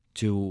come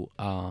to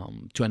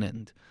an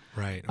end.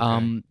 Right.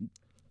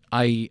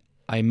 Okay.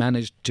 I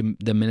managed to,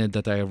 the minute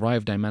that I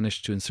arrived, I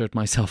managed to insert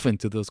myself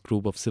into those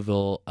group of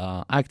civil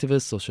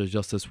activists, social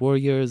justice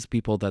warriors,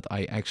 people that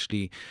I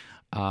actually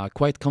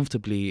quite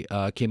comfortably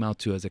came out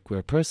to as a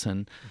queer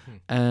person.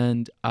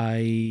 And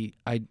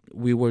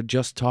we were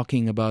just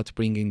talking about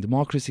bringing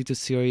democracy to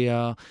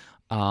Syria,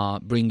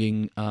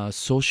 bringing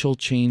social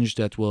change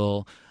that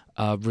will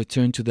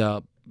return to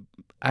the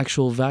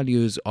actual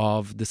values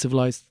of the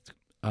civilized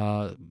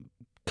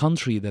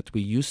country that we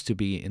used to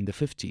be in the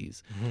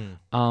 50s.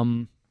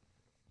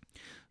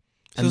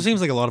 So it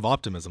seems like a lot of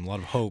optimism, a lot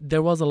of hope.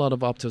 There was a lot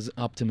of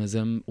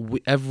optimism.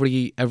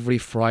 Every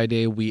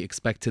Friday, we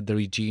expected the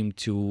regime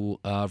to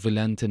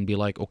relent and be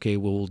like, okay,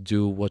 we'll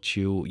do what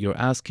you're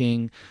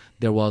asking.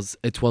 It was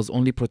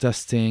only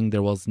protesting.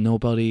 There was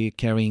nobody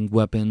carrying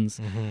weapons.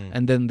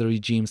 And then the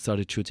regime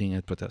started shooting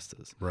at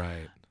protesters.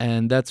 Right.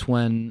 And that's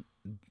when,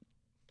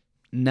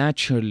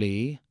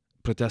 naturally,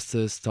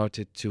 protesters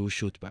started to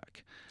shoot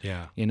back.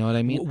 Yeah. You know what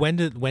I mean? When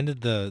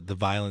did the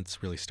violence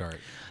really start?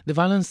 The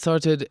violence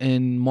started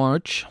in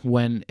March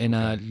when in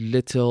a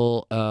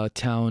little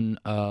town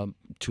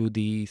to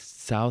the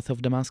south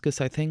of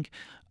Damascus, I think,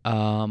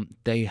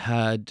 they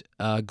had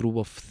a group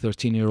of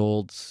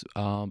 13-year-olds,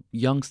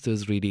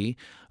 youngsters really,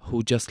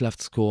 who just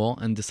left school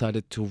and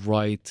decided to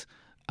write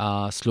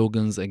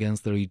slogans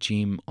against the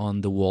regime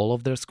on the wall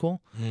of their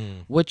school,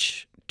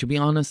 which, to be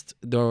honest,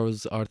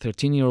 those are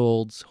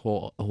 13-year-olds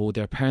who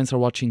their parents are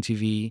watching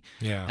TV,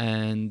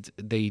 and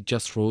they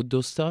just wrote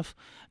those stuff.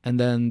 And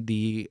then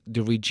the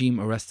regime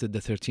arrested the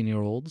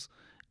 13-year-olds,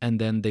 and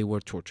then they were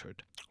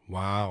tortured.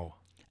 Wow.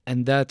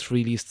 And that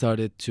really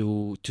started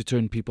to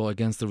turn people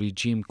against the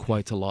regime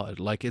quite a lot.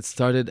 Like, it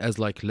started as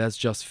like, let's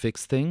just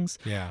fix things.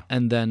 Yeah.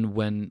 And then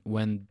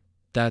when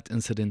that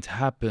incident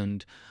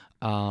happened,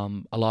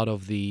 a lot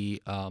of the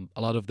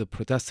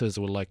protesters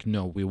were like,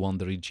 no, we want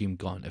the regime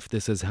gone. If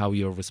this is how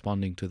you're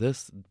responding to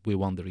this, we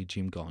want the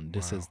regime gone.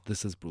 This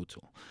is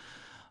brutal.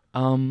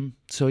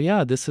 So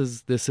yeah, this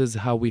is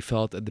how we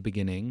felt at the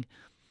beginning.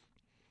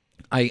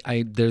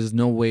 There's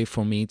no way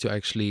for me to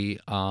actually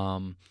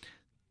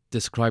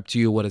describe to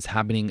you what is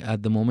happening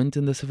at the moment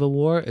in the civil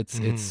war.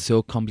 It's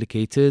so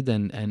complicated,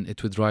 and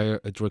it would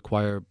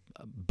require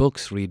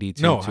books really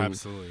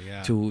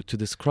to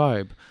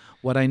describe.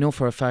 What I know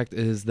for a fact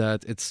is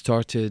that it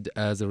started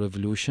as a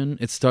revolution.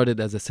 It started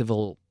as a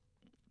civil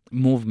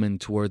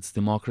movement towards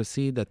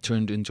democracy that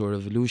turned into a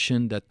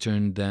revolution that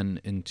turned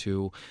then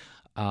into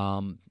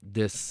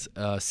this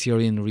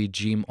Syrian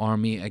regime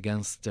army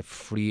against the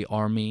Free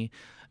Army.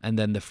 And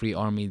then the Free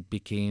Army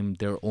became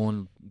their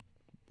own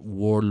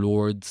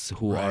warlords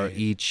who are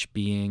each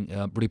being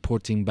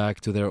reporting back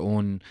to their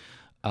own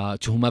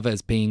to whomever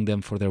is paying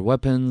them for their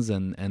weapons,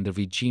 and the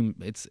regime.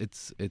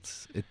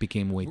 It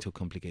became way too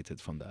complicated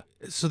from that.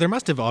 So there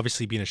must have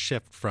obviously been a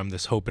shift from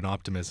this hope and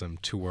optimism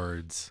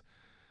towards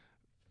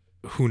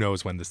who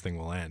knows when this thing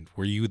will end.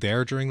 Were you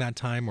there during that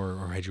time,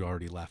 or had you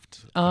already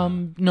left?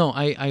 No,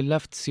 I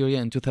left Syria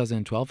in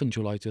 2012, in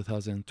July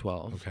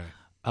 2012. Okay.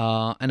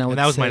 And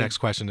that was my next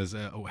question: is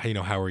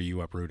how are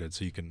you uprooted?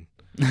 So you can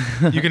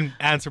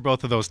answer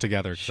both of those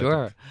together.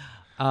 Sure.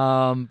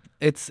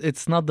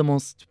 It's not the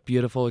most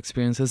beautiful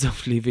experiences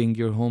of leaving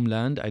your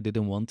homeland. I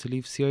didn't want to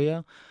leave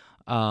Syria.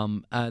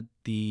 At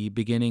the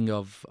beginning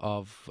of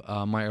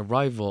my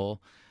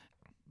arrival,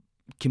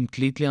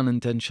 completely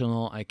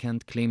unintentional. I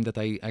can't claim that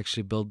I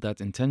actually built that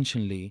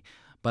intentionally,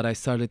 but I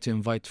started to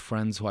invite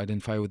friends who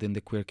identify within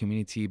the queer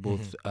community,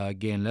 both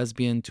gay and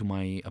lesbian, to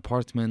my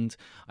apartment.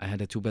 I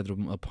had a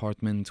 2-bedroom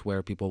apartment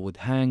where people would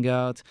hang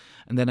out.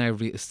 And then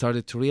I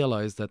started to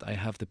realize that I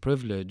have the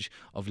privilege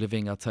of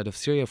living outside of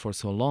Syria for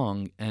so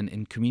long, and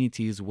in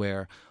communities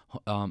where,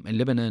 in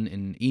Lebanon,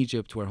 in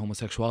Egypt, where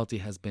homosexuality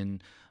has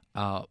been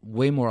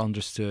way more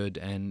understood,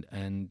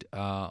 and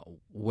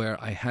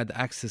where I had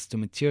access to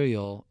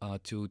material,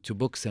 to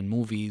books and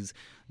movies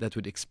that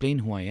would explain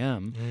who I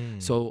am.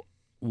 So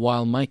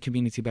while my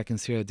community back in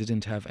Syria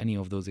didn't have any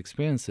of those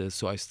experiences,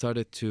 so I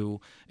started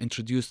to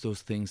introduce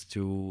those things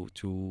to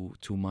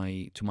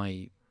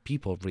my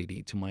people,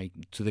 really,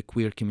 to the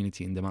queer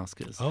community in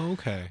Damascus. Oh,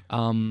 okay.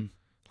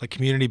 Like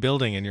community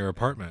building in your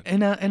apartment.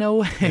 In a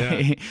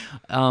way,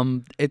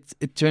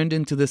 it turned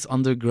into this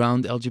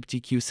underground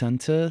LGBTQ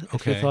center.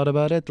 If you thought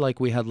about it, like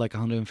we had like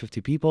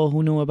 150 people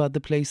who knew about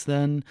the place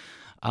then.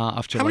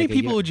 After how many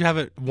people would you have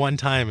at one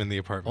time in the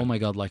apartment? Oh my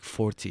God, like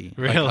 40.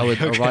 Really? Like I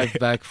would arrive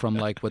back from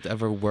like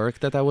whatever work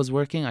that I was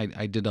working.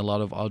 I did a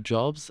lot of odd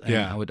jobs, and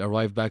I would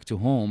arrive back to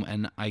home,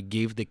 and I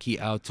gave the key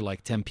out to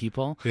like 10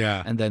 people.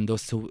 Yeah. And then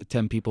those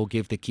 10 people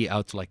gave the key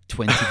out to like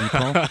 20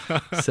 people.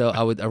 So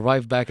I would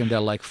arrive back, and there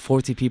are like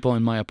 40 people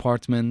in my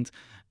apartment,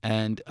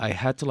 and I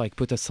had to like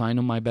put a sign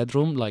on my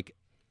bedroom, like,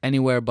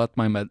 anywhere but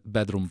my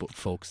bedroom,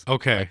 folks.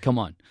 Okay. Like, come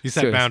on. You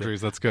set boundaries.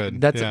 That's good.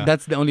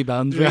 That's the only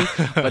boundary.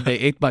 But they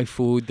ate my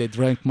food. They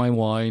drank my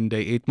wine.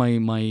 They ate my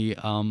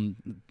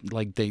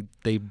like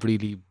they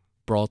really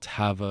brought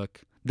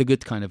havoc. The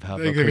good kind of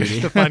havoc, really.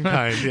 The fun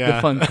kind, yeah.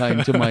 The fun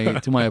kind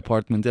to my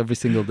apartment every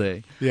single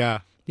day. Yeah.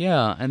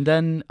 Yeah, and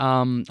then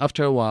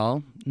after a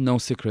while, no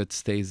secret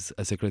stays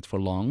a secret for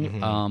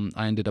long.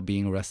 I ended up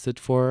being arrested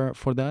for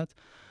that,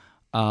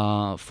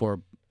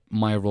 for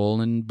my role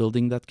in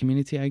building that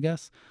community, I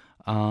guess.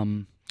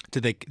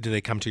 Did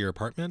they come to your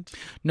apartment?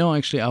 No,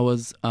 actually,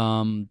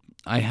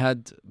 I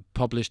had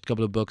published a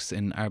couple of books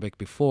in Arabic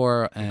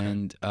before,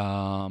 and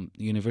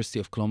University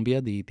of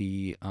Columbia,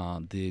 the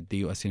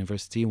U.S.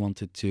 university,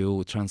 wanted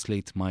to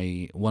translate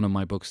one of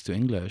my books to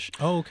English.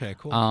 Oh, okay,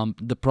 cool.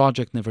 The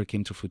project never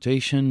came to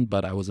fruition,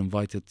 but I was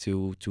invited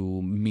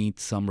to meet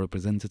some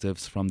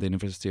representatives from the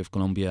University of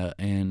Columbia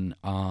in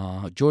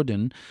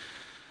Jordan.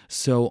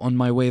 So on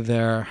my way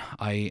there,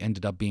 I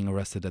ended up being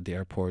arrested at the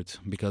airport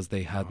because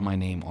they had my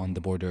name on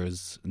the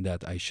borders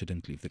that I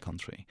shouldn't leave the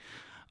country.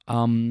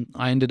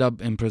 I ended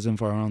up in prison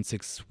for around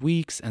 6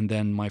 weeks, and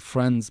then my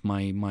friends,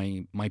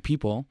 my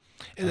people.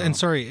 And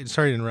sorry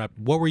to interrupt.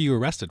 What were you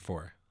arrested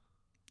for?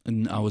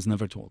 And I was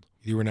never told.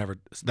 You were never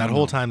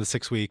whole time, the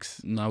 6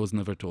 weeks. I was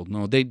never told.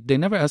 No, they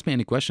never asked me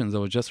any questions. I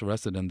was just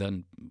arrested and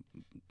then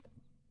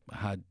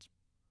had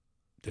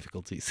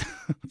difficulties.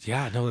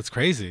 Yeah, no, that's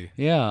crazy.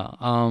 Yeah.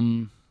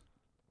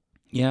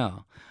 Yeah.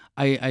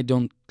 I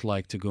don't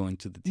like to go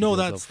into the details. No,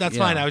 that's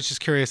fine. I was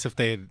just curious if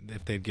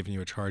they'd given you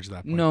a charge at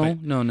that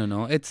point.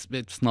 No.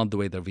 It's not the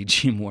way the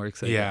regime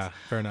works. I guess.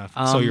 Fair enough.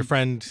 So your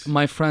friend,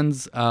 my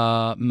friends,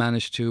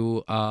 managed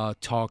to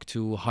talk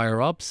to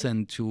higher ups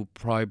and to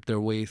bribe their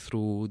way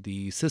through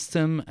the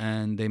system,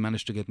 and they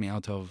managed to get me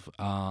out of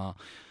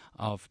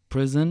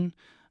prison.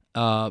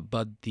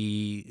 But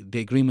the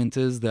agreement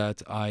is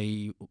that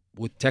I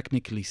would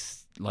technically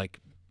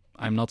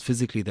I'm not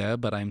physically there,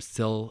 but I'm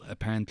still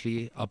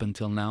apparently up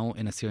until now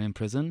in a Syrian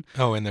prison.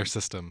 Oh, in their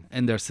system.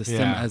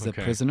 As a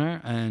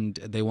prisoner, and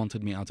they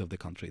wanted me out of the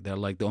country. They're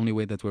like, the only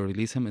way that we'll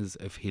release him is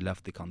if he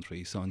left the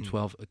country. So in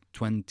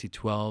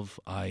 2012,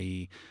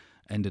 I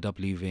ended up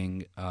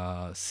leaving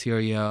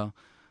Syria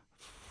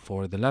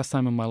for the last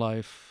time in my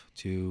life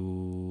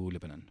to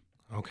Lebanon.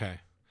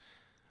 Okay.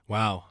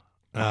 Wow.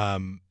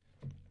 And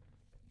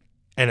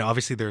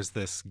obviously there's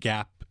this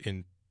gap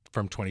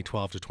from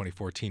 2012 to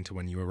 2014 to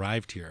when you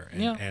arrived here.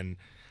 And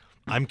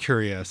I'm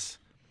curious,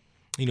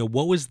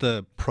 what was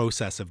the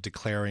process of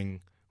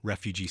declaring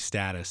refugee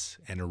status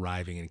and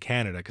arriving in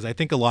Canada? Because I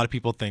think a lot of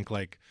people think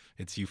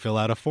it's you fill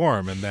out a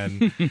form and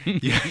then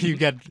you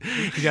get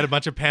a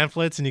bunch of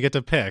pamphlets and you get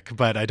to pick.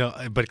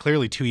 But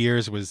clearly 2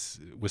 years was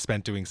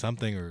spent doing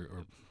something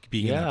or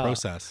being in that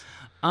process.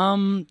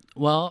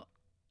 Well,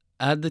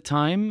 at the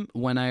time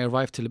when I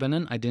arrived to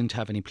Lebanon, I didn't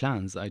have any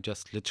plans. I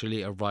just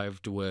literally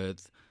arrived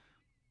with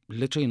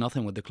literally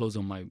nothing, with the clothes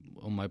on my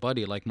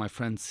body. Like my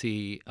friend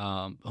C,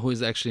 who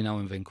is actually now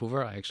in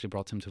Vancouver. I actually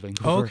brought him to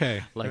Vancouver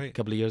a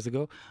couple of years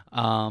ago.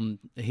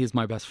 He's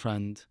my best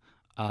friend.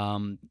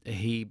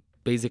 He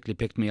basically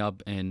picked me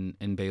up in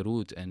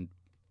Beirut and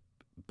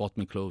bought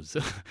me clothes.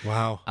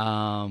 Wow.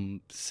 I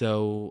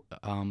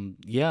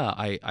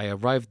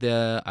arrived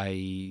there.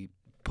 I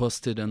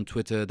posted on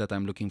Twitter that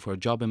I'm looking for a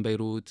job in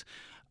Beirut.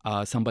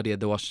 Somebody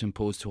at the Washington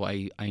Post who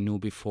I knew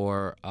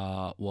before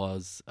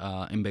was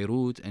in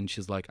Beirut, and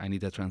she's like, I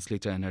need a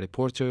translator and a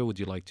reporter. Would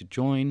you like to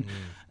join?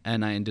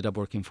 And I ended up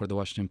working for the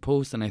Washington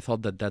Post, and I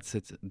thought that's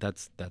it.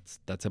 That's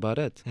about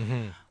it.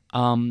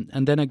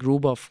 And then a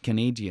group of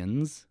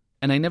Canadians,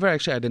 and I never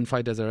actually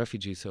identified as a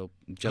refugee. So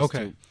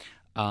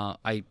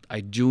I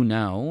do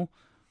now.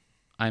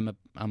 I'm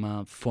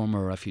a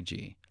former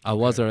refugee. I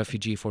was a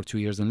refugee for 2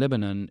 years in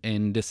Lebanon.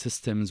 In the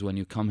systems, when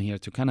you come here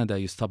to Canada,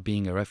 you stop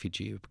being a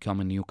refugee, you become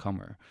a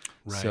newcomer.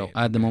 Right. So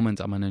at the moment,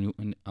 I'm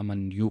a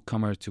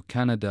newcomer to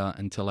Canada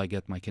until I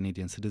get my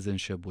Canadian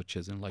citizenship, which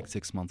is in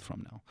 6 months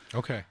from now.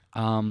 Okay.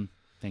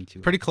 Thank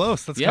you. Pretty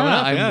close. That's coming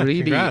up. I'm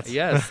really. Congrats.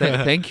 Yes.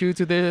 Thank you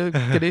to the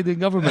Canadian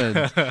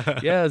government.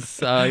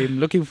 Yes, I'm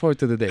looking forward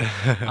to the day.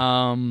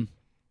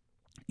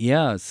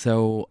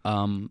 So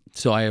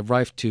I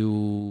arrived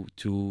to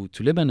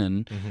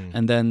Lebanon,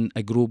 and then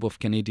a group of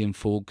Canadian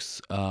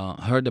folks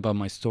heard about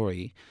my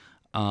story,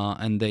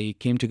 and they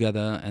came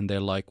together and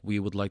they're like, we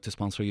would like to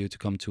sponsor you to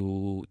come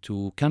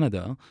to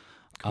Canada.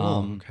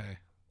 Cool. Okay.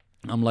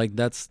 I'm like,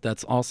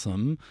 that's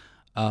awesome.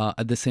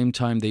 At the same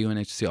time, the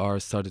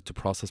UNHCR started to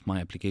process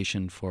my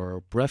application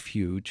for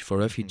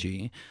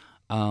refugee.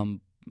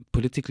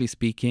 Politically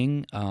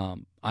speaking, I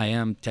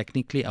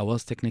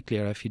was technically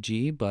a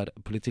refugee, but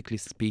politically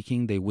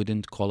speaking, they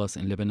wouldn't call us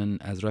in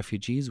Lebanon as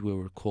refugees. We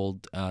were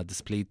called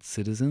displaced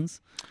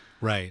citizens.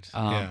 Right.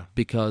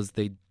 Because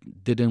they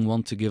didn't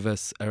want to give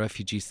us a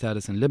refugee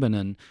status in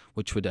Lebanon,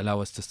 which would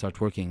allow us to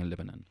start working in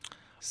Lebanon.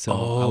 So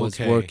I was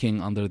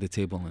working under the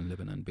table in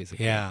Lebanon,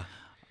 basically. Yeah.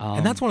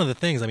 And that's one of the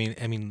things. I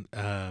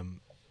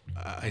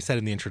said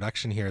in the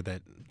introduction here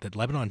that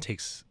Lebanon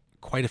takes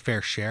quite a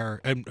fair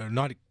share,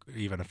 not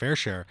even a fair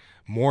share,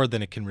 more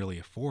than it can really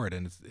afford.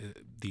 And it's,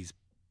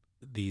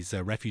 these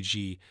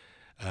refugee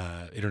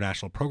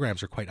international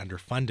programs are quite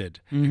underfunded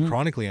and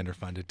chronically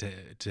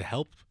underfunded to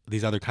help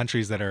these other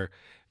countries that are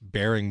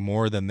bearing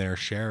more than their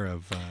share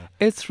of.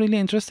 It's really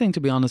interesting, to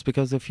be honest,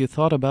 because if you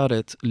thought about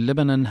it,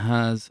 Lebanon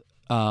has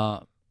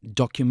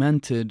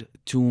documented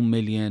 2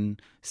 million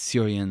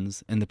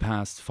Syrians in the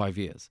past 5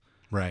 years.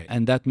 Right.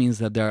 And that means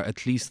that there are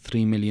at least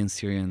 3 million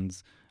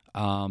Syrians,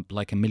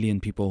 like 1 million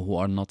people who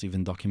are not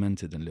even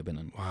documented in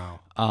Lebanon.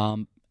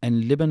 Wow.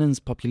 And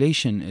Lebanon's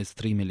population is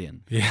 3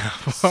 million. Yeah.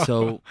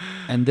 So,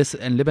 and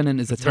Lebanon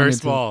is very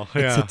small.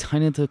 It's a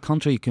tiny little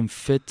country. You can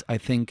fit, I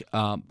think,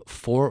 4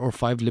 or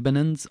 5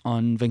 Lebanons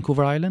on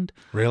Vancouver Island.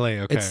 Really?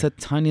 Okay. It's the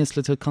tiniest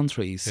little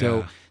country.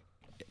 So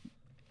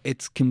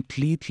it's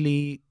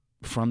completely,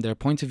 from their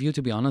point of view,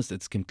 to be honest,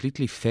 it's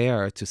completely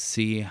fair to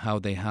see how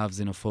they have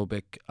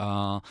xenophobic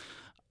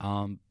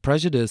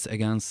prejudice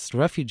against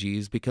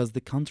refugees, because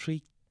the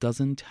country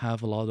doesn't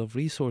have a lot of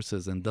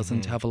resources and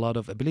doesn't have a lot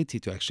of ability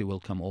to actually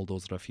welcome all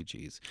those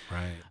refugees.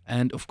 Right.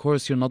 And of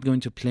course, you're not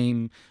going to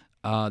blame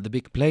the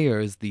big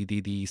players,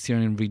 the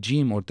Syrian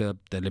regime or the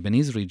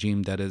Lebanese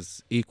regime that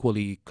is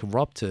equally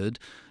corrupted.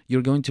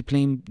 You're going to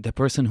blame the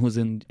person who's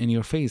in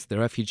your face, the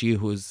refugee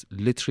who's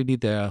literally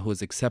there,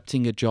 who's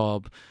accepting a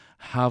job,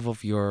 half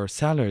of your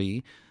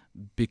salary,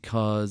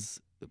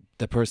 because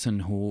the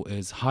person who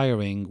is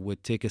hiring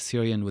would take a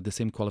Syrian with the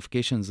same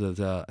qualifications as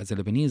a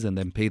Lebanese and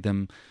then pay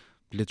them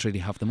literally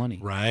half the money.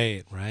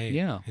 Right.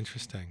 Yeah.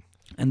 Interesting.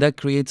 And that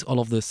creates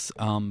all of this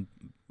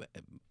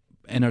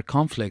inner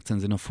conflicts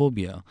and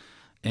xenophobia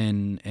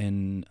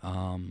in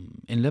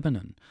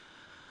Lebanon.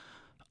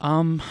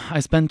 I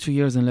spent 2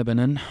 years in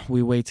Lebanon.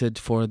 We waited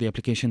for the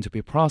application to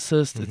be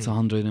processed. It's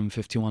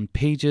 151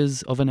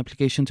 pages of an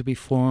application to be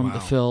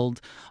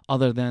filled,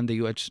 other than the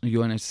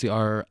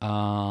UNHCR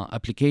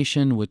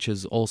application, which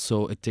is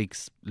also, it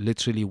takes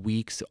literally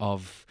weeks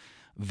of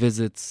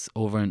visits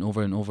over and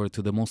over and over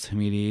to the most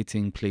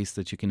humiliating place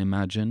that you can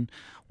imagine,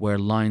 where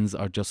lines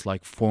are just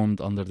like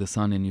formed under the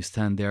sun and you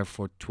stand there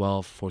for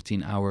 12,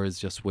 14 hours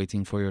just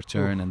waiting for your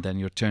turn. And then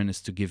your turn is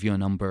to give you a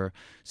number.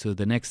 So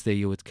the next day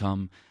you would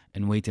come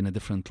and wait in a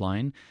different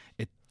line.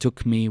 It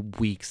took me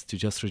weeks to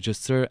just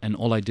register, and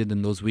all I did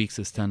in those weeks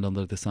is stand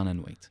under the sun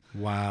and wait.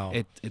 Wow.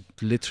 It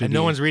literally... And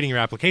no one's reading your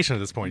application at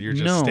this point. You're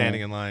just standing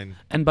in line.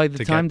 And by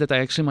the time that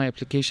my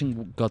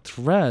application got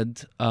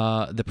read,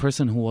 the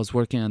person who was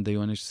working at the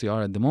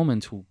UNHCR at the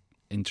moment, who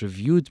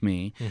interviewed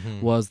me,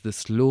 was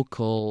this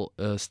local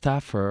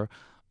staffer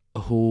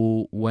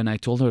who, when I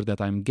told her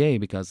that I'm gay,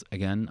 because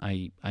again,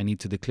 I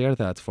need to declare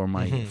that for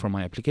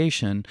my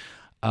application,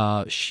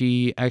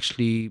 she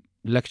actually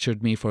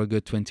lectured me for a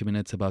good 20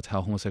 minutes about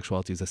how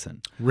homosexuality is a sin.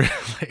 Really?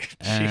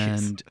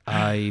 And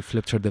I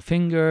flipped her the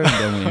finger, and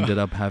then we ended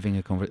up having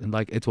a conversation.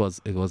 Like, it was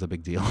a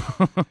big deal.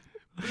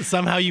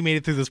 Somehow you made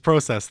it through this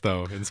process,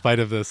 though, in spite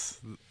of this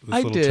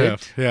little did.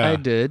 tiff. Yeah. I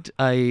did.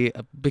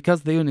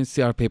 Because the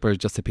UNHCR paper is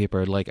just a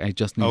paper. Like, I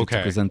just needed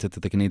to present it to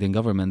the Canadian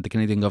government. The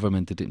Canadian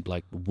government didn't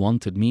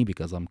wanted me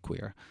because I'm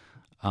queer.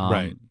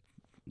 Right.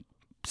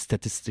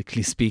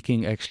 Statistically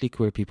speaking, actually,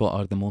 queer people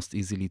are the most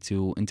easily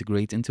to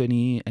integrate into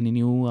any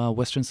new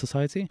Western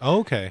society.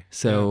 Okay.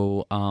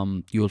 So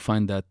you will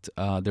find that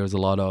there's a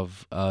lot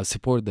of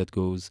support that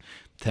goes.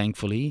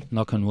 Thankfully,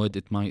 knock on wood,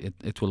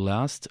 it will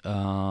last.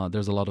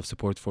 There's a lot of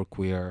support for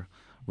queer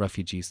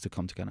refugees to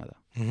come to Canada.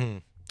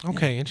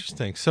 Okay,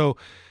 interesting. So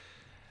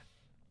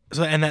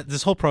and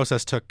this whole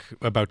process took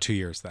about 2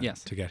 years then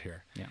to get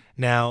here. Yeah.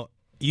 Now,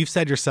 you've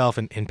said yourself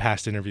in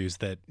past interviews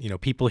that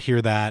people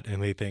hear that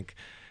and they think,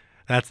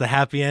 that's the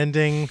happy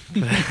ending.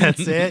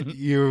 That's it.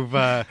 You've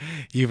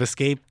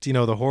escaped,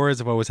 the horrors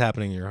of what was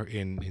happening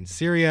in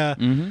Syria.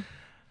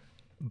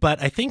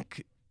 But I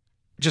think,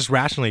 just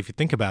rationally, if you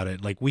think about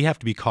it, like, we have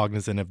to be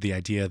cognizant of the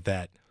idea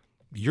that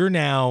you're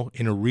now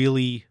in a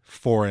really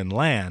foreign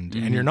land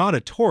and you're not a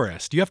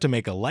tourist. You have to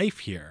make a life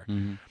here.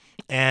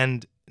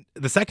 And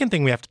the second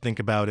thing we have to think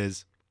about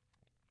is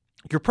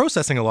you're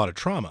processing a lot of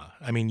trauma.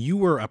 I mean, you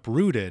were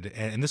uprooted,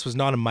 and this was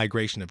not a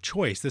migration of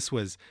choice. This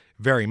was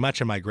very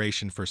much a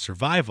migration for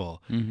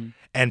survival.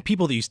 And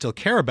people that you still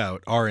care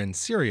about are in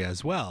Syria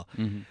as well.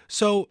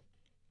 So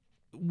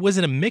was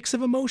it a mix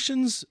of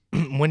emotions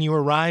when you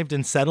arrived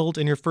and settled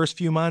in your first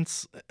few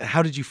months?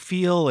 How did you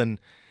feel, and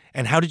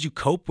how did you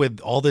cope with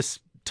all this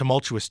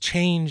tumultuous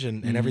change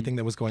and everything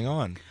that was going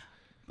on?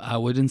 I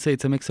wouldn't say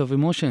it's a mix of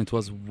emotion. It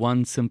was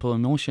one simple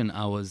emotion.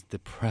 I was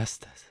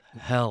depressed as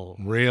hell.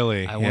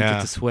 Really? I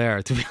wanted to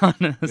swear, to be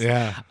honest.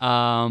 Yeah.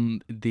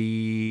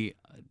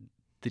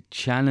 The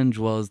challenge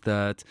was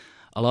that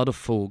a lot of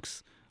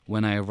folks,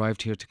 when I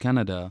arrived here to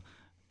Canada,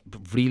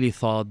 really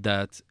thought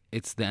that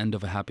it's the end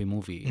of a happy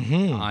movie.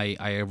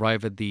 I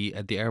arrive at the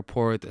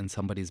airport and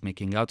somebody's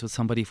making out with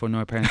somebody for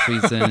no apparent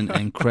reason,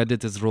 and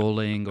credit is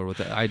rolling, or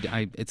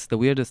it's the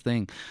weirdest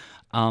thing.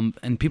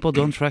 And people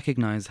don't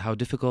recognize how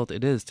difficult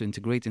it is to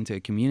integrate into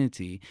a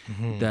community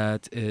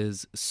that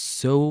is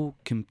so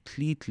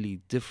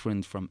completely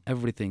different from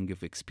everything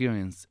you've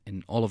experienced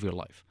in all of your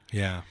life.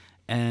 Yeah.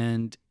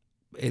 And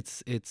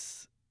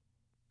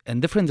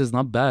and different is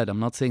not bad. I'm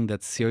not saying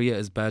that Syria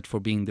is bad for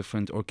being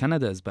different or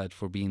Canada is bad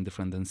for being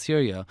different than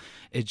Syria.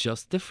 It's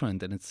just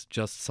different, and it's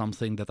just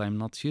something that I'm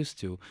not used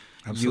to.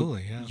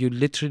 Absolutely, You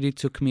literally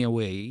took me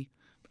away.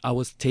 I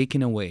was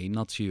taken away,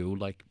 not you.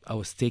 Like, I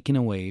was taken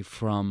away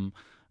from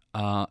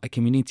a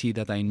community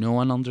that I know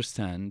and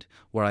understand,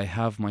 where I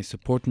have my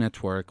support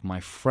network, my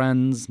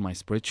friends, my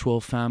spiritual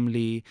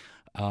family,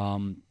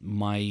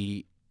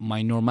 my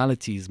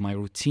normalities, my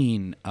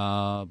routine,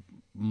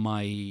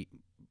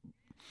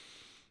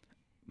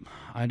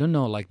 I don't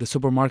know, like the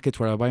supermarket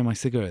where I buy my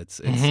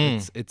cigarettes.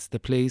 It's the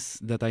place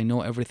that I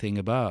know everything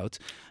about,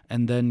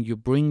 and then you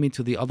bring me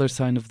to the other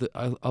side of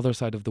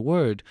the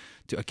world,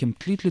 to a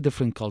completely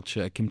different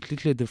culture, a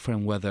completely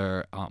different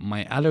weather.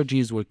 My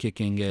allergies were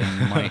kicking in.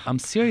 I'm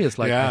serious.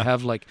 Like, I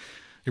have like.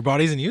 Your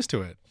body isn't used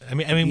to it. I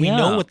mean, we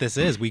know what this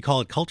is. We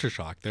call it culture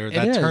shock.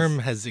 That term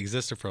has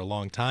existed for a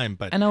long time,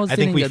 but I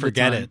think we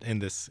forget it in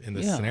this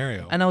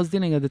scenario. And I was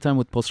dealing at the time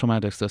with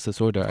post-traumatic stress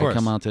disorder. I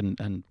come out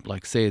and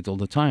like say it all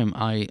the time.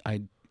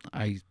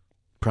 I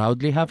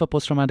proudly have a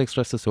post-traumatic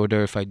stress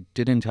disorder. If I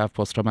didn't have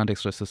post-traumatic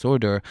stress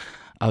disorder,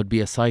 I would be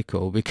a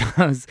psycho,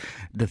 because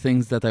the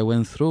things that I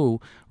went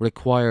through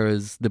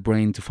requires the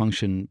brain to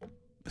function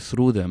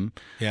through them.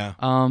 Yeah.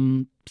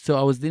 So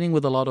I was dealing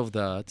with a lot of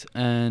that,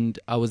 and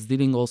I was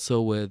dealing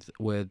also with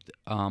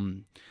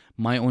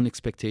my own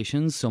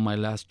expectations. So my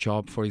last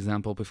job, for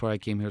example, before I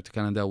came here to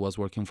Canada, was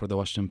working for the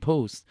Washington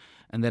Post,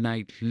 and then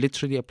I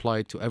literally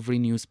applied to every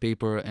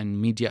newspaper and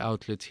media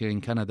outlet here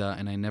in Canada,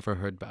 and I never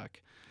heard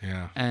back.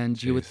 Yeah.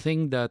 And you would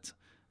think that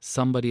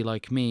somebody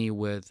like me,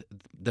 with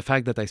the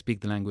fact that I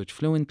speak the language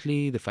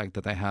fluently, the fact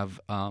that I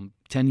have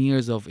 10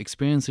 years of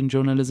experience in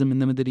journalism in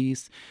the Middle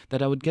East,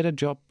 that I would get a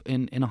job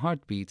in a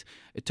heartbeat.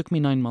 It took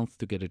me 9 months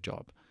to get a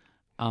job.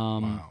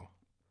 Wow.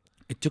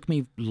 It took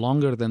me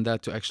longer than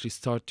that to actually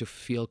start to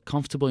feel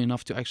comfortable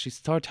enough to actually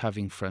start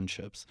having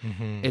friendships.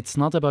 It's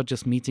not about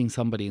just meeting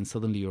somebody and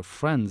suddenly you're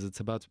friends. It's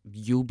about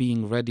you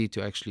being ready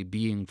to actually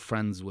being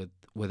friends with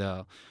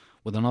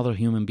another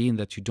human being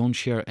that you don't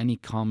share any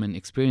common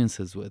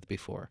experiences with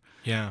before.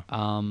 Yeah.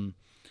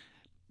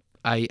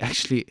 I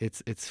actually,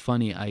 it's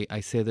funny, I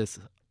say this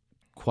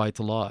quite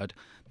a lot.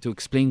 To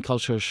explain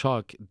culture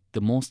shock,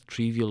 the most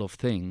trivial of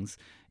things,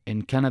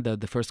 in Canada,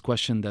 the first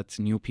question that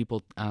new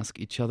people ask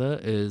each other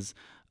is,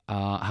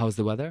 how's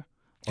the weather?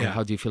 Or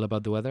how do you feel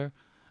about the weather?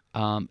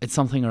 It's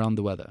something around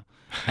the weather.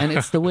 And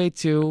it's the way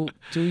to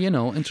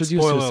introduce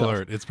yourself. Spoiler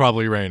alert, it's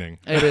probably raining.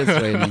 It is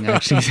raining,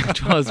 actually.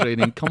 It was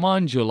raining. Come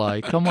on,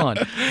 July. Come on.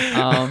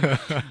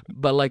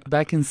 But like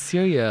back in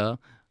Syria,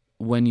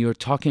 when you're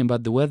talking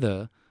about the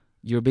weather,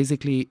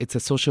 it's a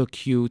social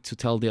cue to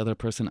tell the other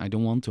person, I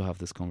don't want to have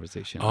this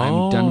conversation.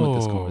 I'm done with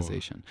this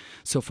conversation.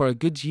 So for a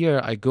good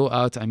year, I go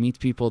out, I meet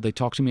people, they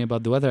talk to me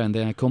about the weather, and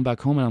then I come back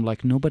home and I'm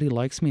like, nobody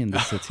likes me in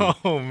this city.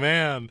 Oh,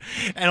 man.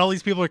 And all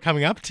these people are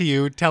coming up to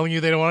you, telling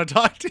you they don't want to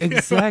talk to you.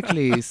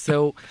 Exactly.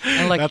 So,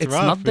 and like, That's it's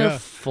rough, not their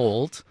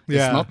fault.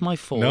 Yeah. It's not my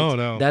fault.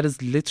 No. That is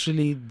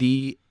literally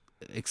the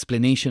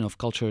explanation of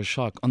cultural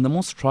shock on the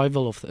most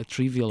trivial of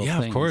things.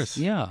 Yeah, of course.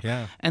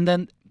 Yeah. And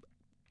then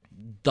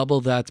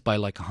double that by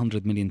like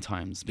 100 million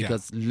times,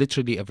 because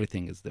literally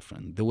everything is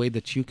different. The way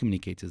that you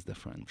communicate is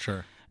different.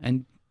 Sure.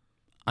 And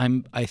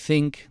I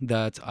think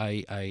that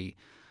I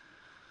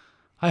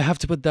have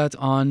to put that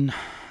on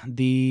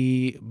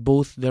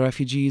both the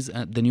refugees,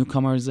 the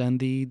newcomers, and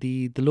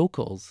the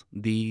locals.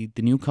 The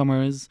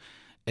newcomers,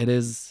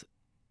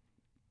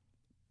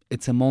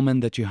 it's a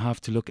moment that you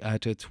have to look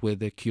at it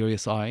with a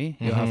curious eye.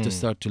 You have to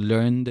start to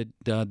learn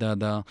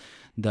the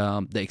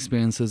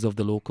experiences of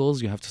the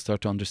locals. You have to start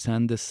to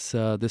understand this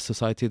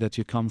society that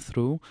you're coming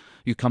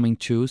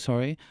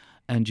to,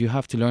 and you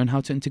have to learn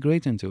how to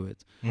integrate into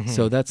it.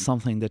 So that's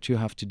something that you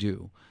have to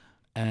do,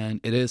 and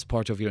it is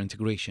part of your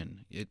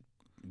integration.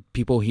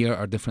 People here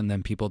are different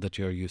than people that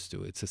you're used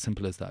to. It's as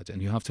simple as that,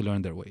 and you have to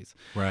learn their ways.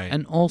 Right.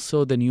 And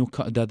also the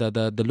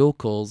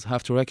locals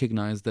have to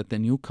recognize that the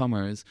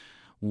newcomers,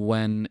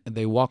 when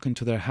they walk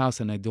into their house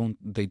and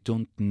they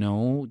don't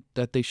know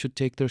that they should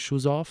take their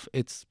shoes off,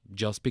 it's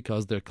just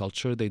because their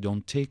culture, they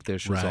don't take their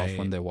shoes off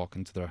when they walk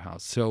into their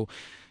house. So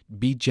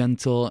be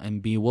gentle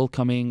and be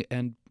welcoming,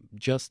 and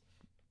just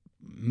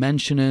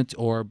mention it,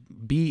 or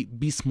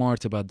be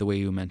smart about the way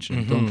you mention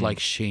it. Don't like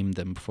shame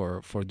them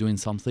for doing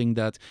something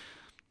that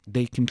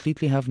they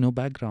completely have no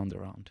background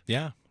around.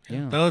 Yeah.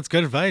 Well, that's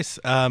good advice.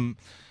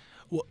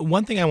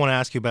 One thing I want to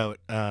ask you about,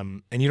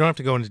 and you don't have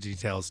to go into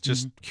details,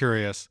 just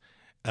curious.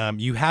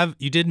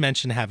 You did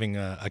mention having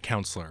a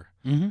counselor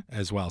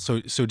as well.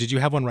 So did you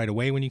have one right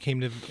away when you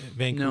came to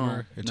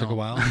Vancouver? No, it took a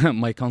while?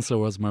 My counselor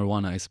was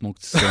marijuana. I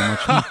smoked so much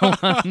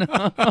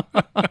marijuana.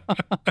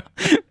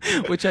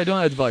 Which I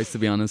don't advise, to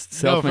be honest.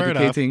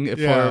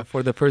 Self-medicating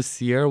for the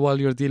first year while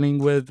you're dealing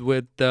with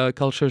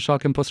culture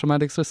shock and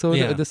post-traumatic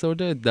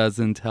disorder, it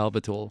doesn't help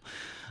at all.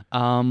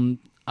 I'm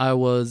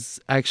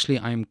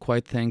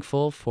quite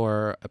thankful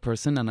for a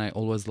person, and I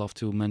always love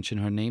to mention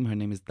her name. Her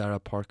name is Dara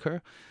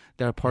Parker.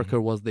 Dara Parker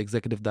was the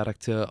executive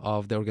director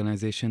of the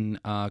organization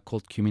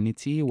called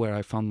Community, where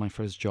I found my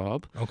first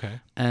job.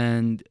 Okay.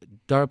 And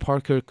Dara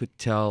Parker could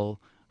tell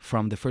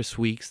from the first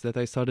weeks that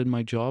I started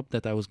my job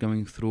that I was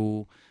going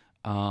through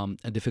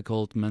a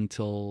difficult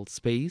mental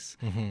space.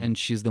 And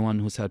she's the one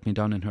who sat me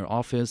down in her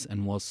office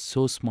and was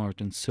so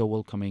smart and so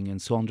welcoming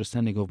and so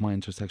understanding of my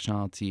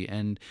intersectionality.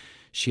 And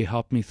she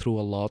helped me through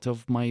a lot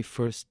of my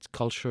first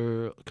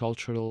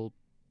cultural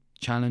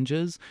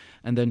challenges,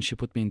 and then she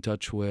put me in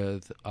touch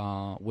with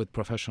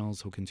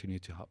professionals who continue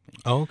to help me.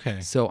 Oh,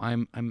 okay. So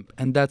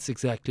and that's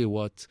exactly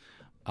what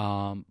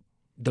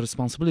the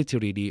responsibility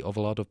really of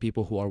a lot of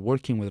people who are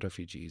working with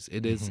refugees.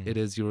 It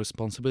is your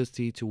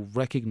responsibility to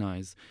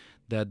recognize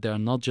that they're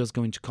not just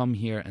going to come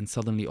here and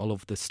suddenly all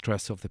of the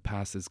stress of the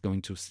past is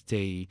going to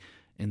stay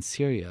in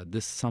Syria.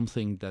 This is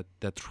something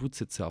that roots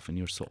itself in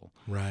your soul.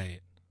 Right.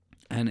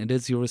 And it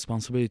is your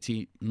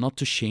responsibility not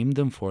to shame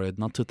them for it,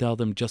 not to tell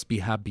them just be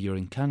happy you're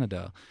in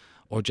Canada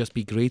or just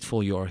be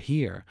grateful you're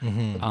here.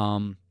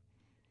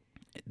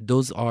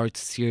 Those are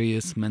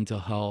serious mental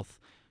health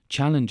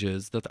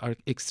challenges that are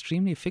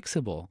extremely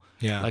fixable.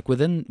 Yeah. Like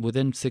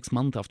within 6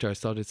 months after I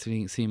started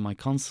seeing my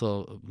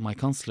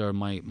counselor,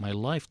 my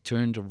life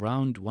turned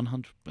around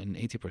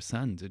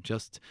 180%. It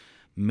just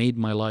made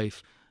my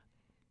life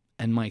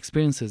and my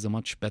experiences a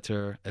much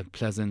better and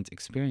pleasant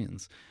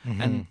experience.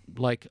 And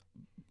like,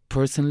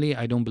 personally,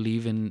 I don't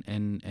believe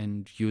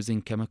in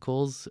using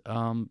chemicals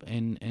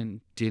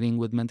in dealing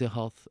with mental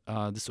health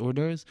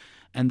disorders.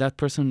 And that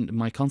person,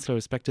 my counselor,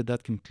 respected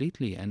that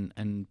completely.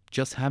 And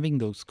just having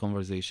those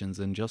conversations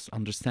and just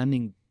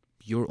understanding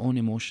your own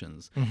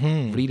emotions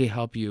really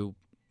help you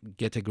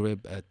get a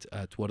grip at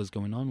what is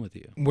going on with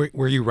you.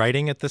 Were you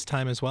writing at this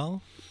time as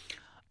well?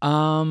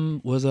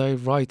 Was I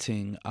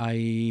writing?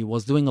 I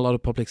was doing a lot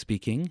of public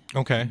speaking.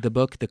 Okay. The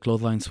book, The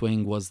Clothesline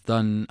Swing, was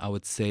done, I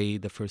would say,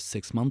 the first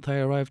 6 months I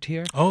arrived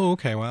here. Oh,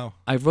 okay. Wow.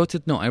 I wrote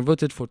it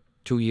for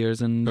 2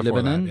 years in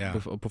Lebanon.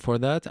 Before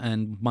that,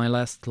 and my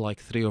last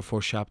 3 or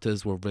 4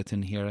 chapters were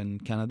written here in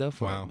Canada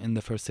in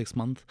the first 6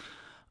 months.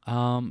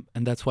 And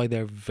that's why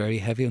they're very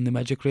heavy on the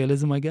magic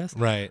realism, I guess.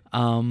 Right.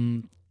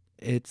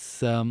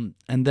 It's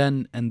and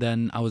then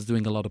I was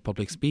doing a lot of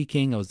public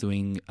speaking. I was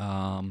doing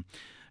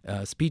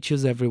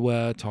speeches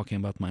everywhere, talking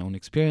about my own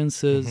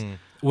experiences.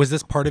 Was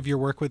this part of your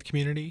work with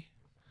community?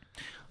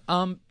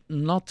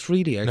 Not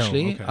really,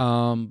 actually.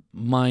 No,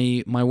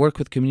 okay. My work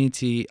with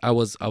community, I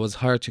was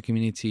hired to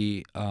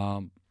community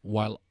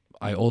while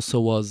I also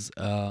was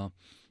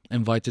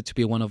invited to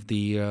be one of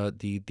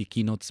the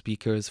keynote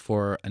speakers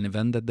for an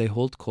event that they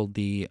hold called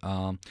the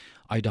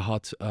Ida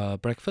Hot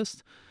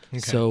Breakfast. Okay.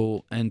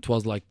 So, and it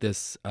was like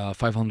this,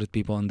 500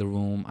 people in the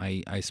room.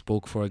 I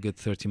spoke for a good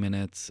 30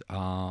 minutes.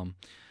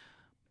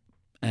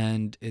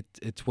 And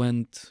it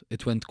went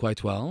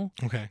quite well.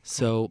 Okay.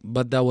 So,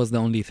 but that was the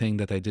only thing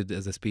that I did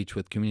as a speech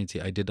with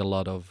community. I did a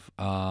lot of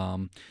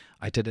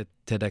I did a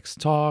TEDx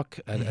talk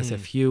at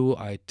SFU.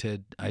 I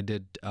did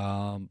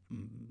I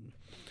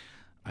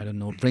don't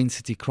know, Brain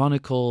City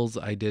Chronicles.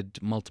 I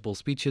did multiple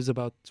speeches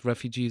about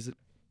refugees.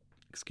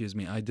 Excuse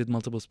me. I did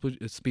multiple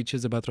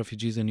speeches about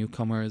refugees and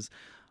newcomers.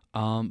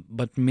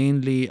 But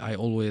mainly, I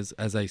always,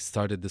 as I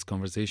started this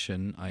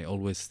conversation, I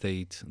always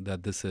state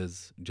that this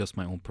is just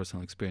my own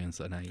personal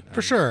experience, and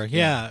For sure,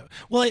 yeah.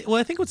 Well,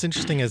 I think what's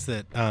interesting is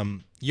that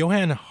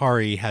Johann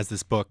Hari has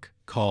this book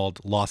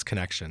called Lost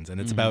Connections, and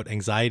it's about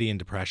anxiety and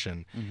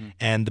depression.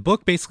 And the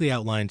book basically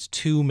outlines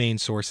 2 main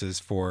sources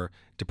for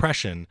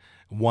depression.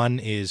 One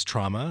is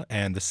trauma,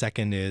 and the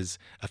second is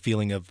a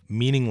feeling of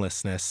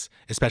meaninglessness,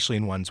 especially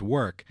in one's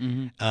work.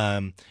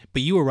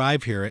 But you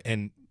arrive here,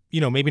 and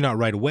maybe not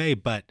right away,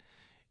 but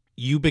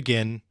you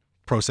begin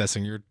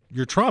processing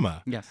your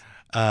trauma. Yes.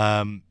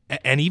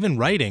 And even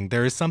writing,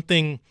 there is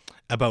something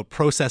about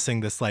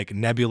processing this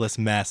nebulous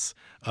mess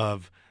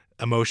of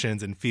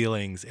emotions and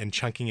feelings and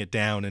chunking it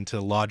down into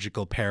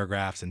logical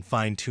paragraphs and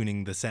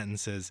fine-tuning the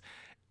sentences,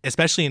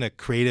 especially in a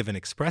creative and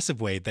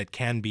expressive way that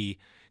can be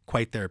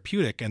quite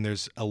therapeutic. And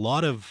there's a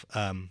lot of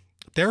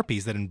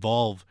therapies that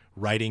involve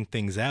writing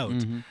things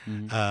out.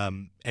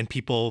 And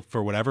people,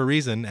 for whatever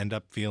reason, end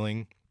up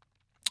feeling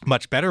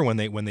much better when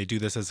they do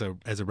this as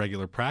a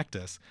regular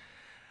practice.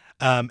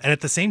 And at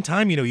the same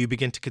time, you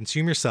begin to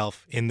consume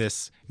yourself in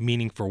this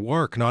meaningful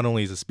work, not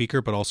only as a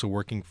speaker, but also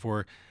working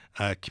for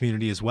a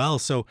community as well.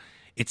 So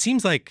it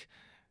seems like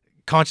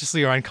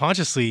consciously or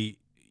unconsciously,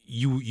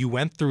 you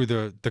went through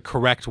the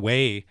correct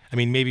way. I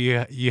mean,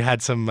 maybe you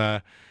had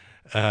some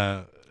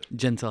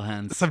gentle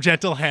hands. Some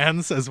gentle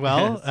hands as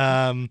well.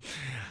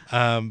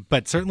 Yes.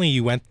 But certainly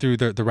you went through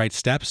the right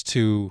steps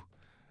to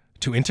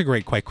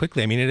integrate quite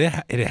quickly. I mean,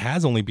 it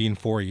has only been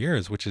 4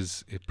 years, which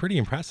is pretty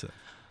impressive.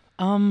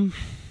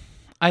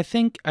 I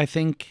think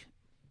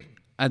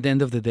at the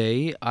end of the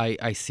day,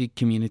 I seek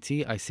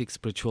community, I seek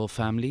spiritual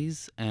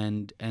families,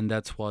 and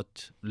that's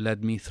what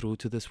led me through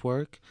to this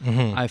work.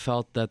 I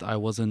felt that I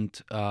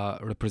wasn't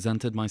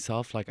represented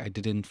myself, like I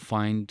didn't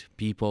find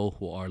people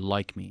who are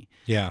like me.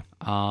 Yeah.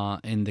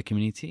 In the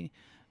community,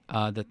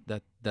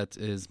 that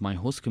is my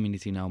host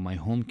community now, my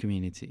home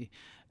community.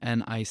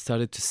 And I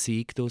started to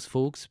seek those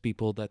folks,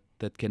 people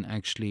that can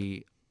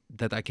actually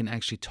that I can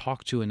actually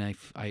talk to and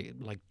I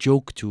like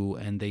joke to,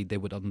 and they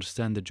would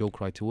understand the joke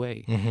right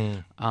away.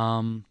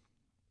 And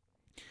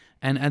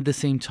at the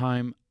same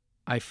time,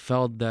 I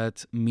felt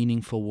that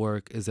meaningful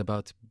work is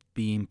about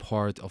being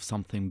part of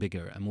something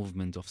bigger, a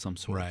movement of some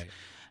sort. Right.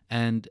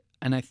 And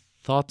I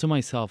thought to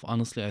myself,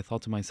 honestly,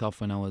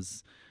 when I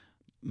was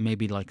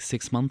maybe like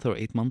 6 months or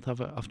 8 months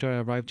after I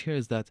arrived here,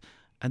 is that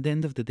at the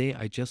end of the day,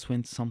 I just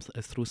went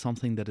through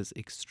something that is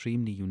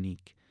extremely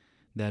unique.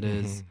 That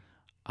is,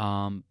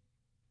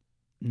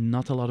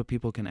 not a lot of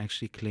people can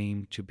actually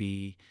claim to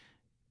be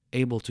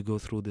able to go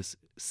through this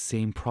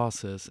same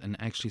process and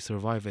actually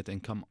survive it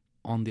and come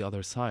on the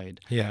other side,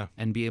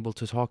 and be able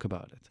to talk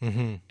about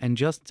it. And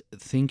just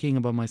thinking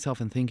about myself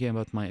and thinking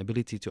about my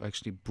ability to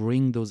actually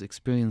bring those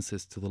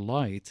experiences to the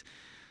light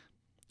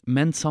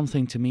meant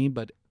something to me,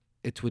 but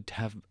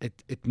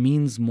it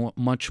means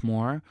much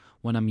more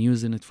when I'm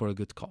using it for a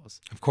good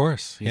cause. Of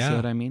course. You see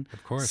what I mean?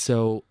 Of course.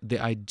 So the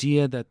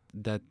idea that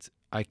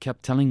I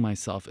kept telling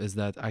myself is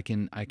that I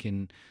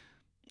can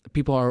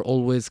people are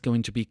always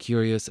going to be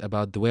curious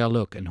about the way I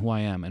look and who I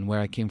am and where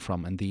I came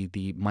from and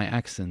my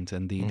accent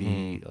and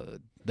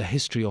the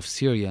history of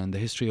Syria and the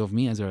history of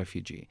me as a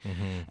refugee.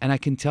 And I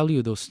can tell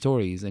you those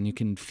stories, and you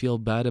can feel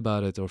bad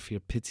about it or feel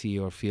pity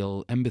or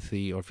feel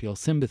empathy or feel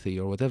sympathy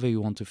or whatever you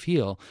want to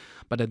feel.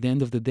 But at the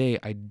end of the day,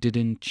 I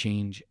didn't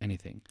change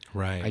anything.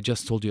 Right. I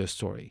just told you a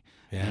story,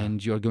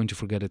 and you're going to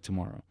forget it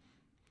tomorrow.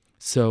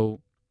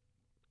 So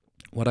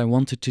what I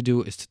wanted to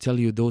do is to tell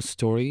you those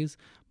stories,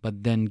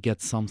 but then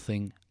get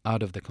something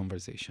out of the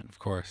conversation. Of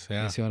course,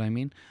 yeah. You see what I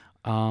mean?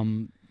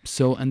 And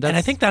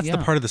I think that's the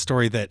part of the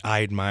story that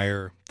I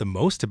admire the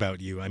most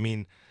about you. I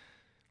mean,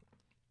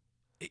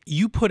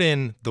 you put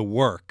in the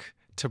work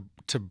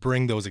to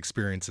bring those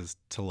experiences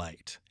to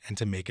light and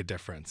to make a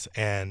difference.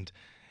 And,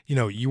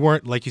 you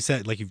weren't, like you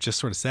said, like you've just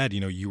sort of said,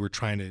 you were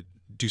trying to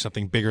do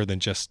something bigger than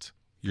just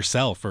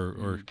yourself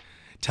or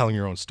telling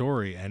your own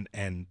story.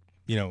 And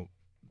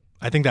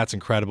I think that's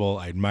incredible.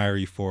 I admire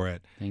you for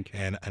it. Thank you.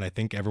 And I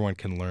think everyone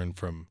can learn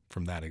from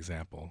that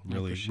example.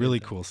 Really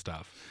that. Cool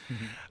stuff.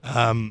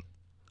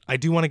 I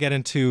do want to get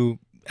into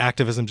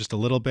activism just a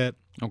little bit.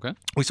 Okay.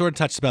 We sort of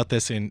touched about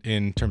this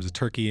in terms of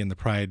Turkey and the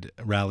Pride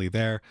rally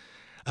there.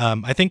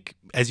 I think,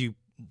 as you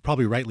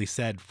probably rightly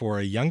said, for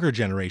a younger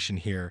generation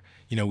here,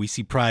 we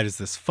see Pride as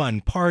this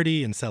fun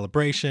party and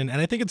celebration. And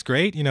I think it's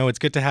great. It's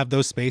good to have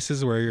those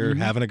spaces where you're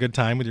having a good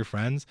time with your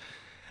friends.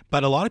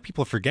 But a lot of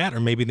people forget, or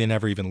maybe they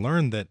never even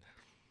learned, that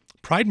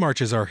Pride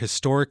marches are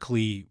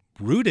historically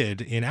rooted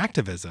in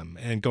activism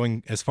and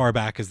going as far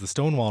back as the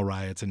Stonewall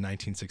riots in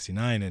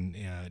 1969 in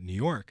New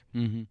York.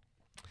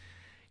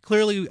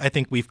 Clearly, I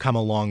think we've come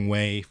a long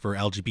way for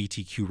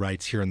LGBTQ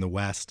rights here in the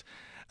West.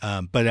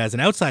 But as an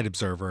outside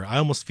observer, I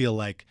almost feel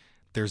like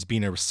there's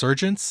been a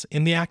resurgence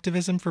in the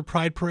activism for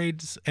Pride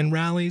parades and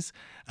rallies.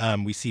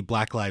 We see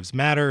Black Lives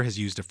Matter has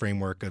used a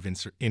framework of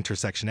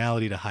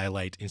intersectionality to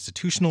highlight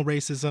institutional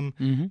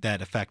racism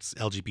that affects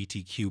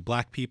LGBTQ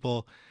Black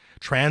people.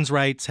 Trans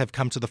rights have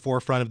come to the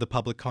forefront of the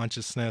public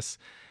consciousness.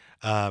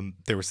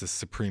 There was this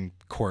Supreme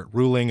Court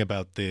ruling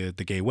about the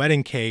gay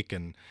wedding cake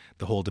and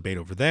the whole debate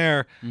over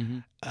there.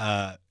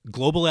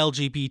 Global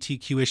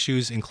LGBTQ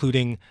issues,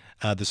 including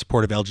the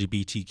support of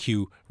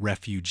LGBTQ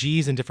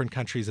refugees in different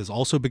countries, has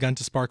also begun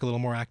to spark a little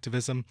more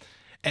activism.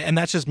 And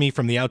that's just me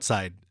from the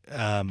outside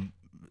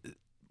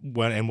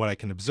what I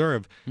can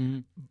observe.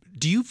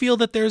 Do you feel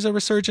that there's a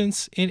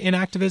resurgence in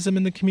activism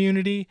in the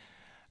community?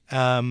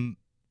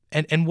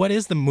 And what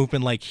is the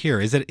movement like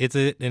here? Is it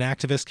an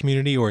activist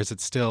community, or is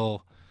it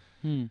still?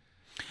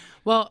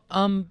 Well,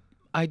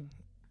 I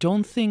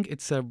don't think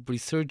it's a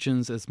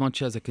resurgence as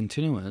much as a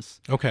continuous.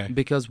 Okay.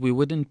 Because we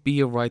wouldn't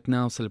be right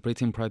now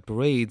celebrating Pride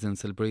parades and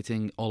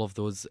celebrating all of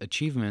those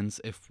achievements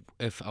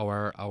if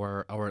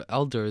our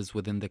elders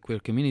within the queer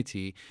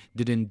community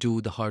didn't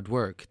do the hard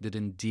work,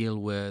 didn't deal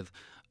with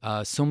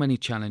so many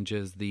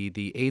challenges,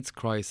 the AIDS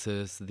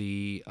crisis,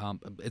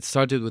 it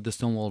started with the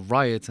Stonewall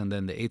riots and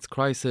then the AIDS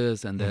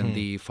crisis and then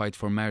the fight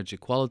for marriage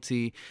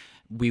equality.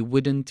 We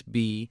wouldn't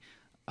be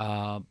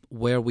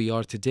where we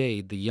are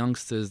today. The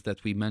youngsters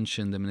that we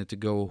mentioned a minute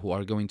ago who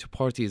are going to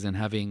parties and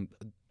having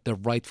the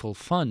rightful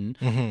fun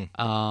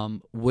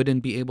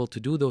wouldn't be able to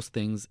do those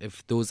things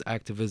if those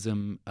acts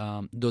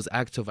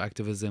of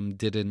activism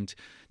didn't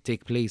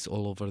take place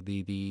all over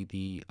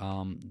the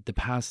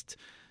past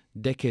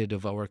decade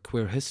of our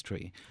queer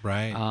history.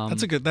 Right.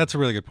 That's a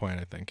really good point,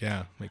 I think.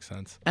 Yeah, makes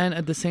sense. And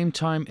at the same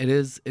time, it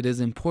is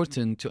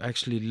important to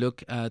actually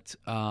look at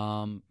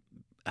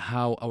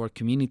how our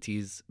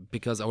communities,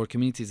 because our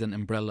community is an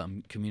umbrella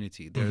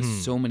community. There's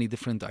so many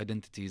different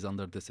identities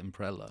under this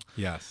umbrella.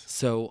 Yes.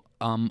 So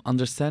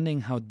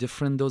understanding how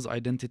different those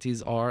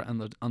identities are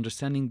and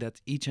understanding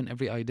that each and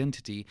every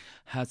identity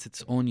has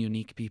its own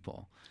unique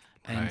people.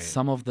 And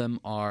some of them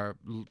are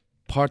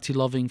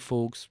party-loving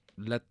folks.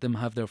 Let them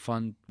have their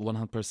fun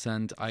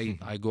 100%.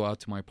 I go out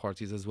to my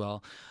parties as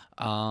well.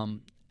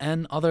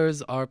 And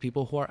others are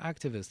people who are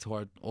activists, who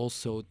are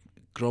also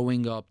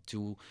growing up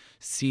to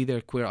see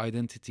their queer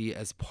identity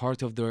as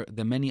part of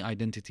the many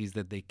identities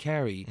that they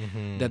carry,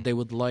 that they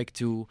would like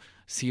to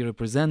see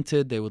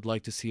represented, they would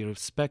like to see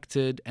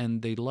respected,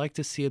 and they like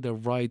to see their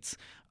rights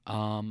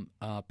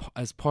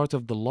as part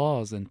of the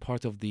laws and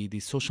part of the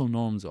social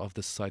norms of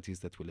the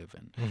societies that we live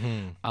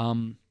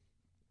in.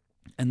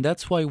 And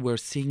that's why we're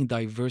seeing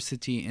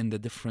diversity in the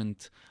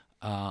different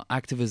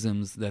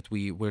activisms that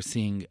we're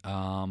seeing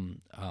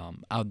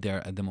out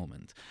there at the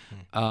moment.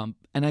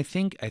 And I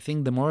think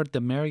the more the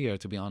merrier,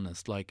 to be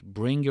honest. Like,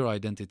 bring your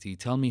identity,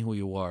 tell me who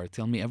you are,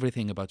 tell me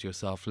everything about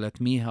yourself,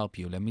 let me help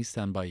you, let me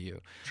stand by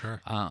you.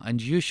 Sure.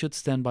 And you should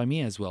stand by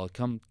me as well.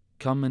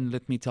 Come and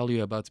let me tell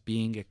you about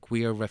being a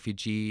queer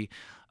refugee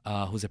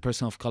who's a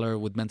person of color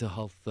with mental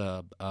health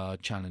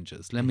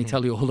challenges. Let me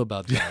tell you all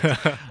about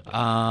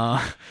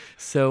that.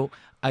 So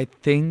I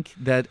think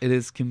that it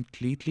is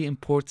completely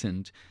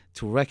important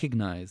to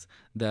recognize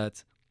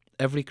that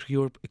every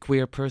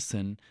queer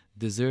person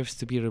deserves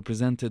to be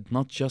represented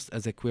not just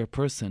as a queer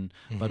person,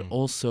 but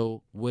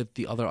also with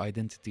the other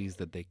identities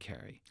that they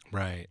carry.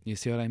 Right. You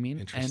see what I mean?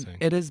 Interesting.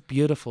 And it is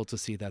beautiful to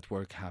see that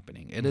work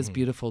happening. It is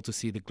beautiful to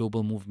see the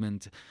global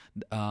movement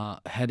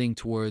heading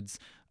towards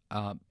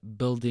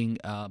building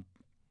a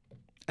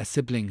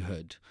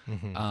siblinghood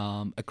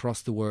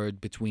across the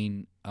world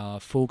between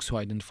folks who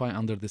identify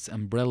under this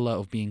umbrella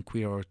of being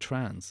queer or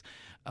trans.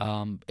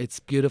 It's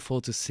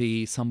beautiful to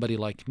see somebody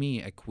like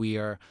me, a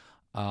queer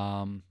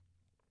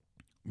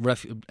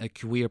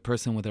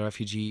person with a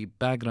refugee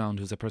background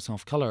who's a person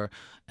of color,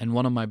 and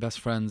one of my best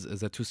friends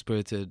is a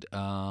two-spirited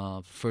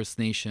First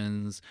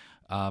Nations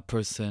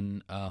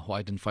person who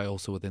identify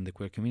also within the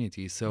queer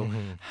community. So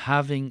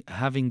having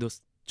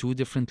those two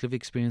different live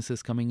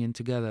experiences coming in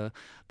together,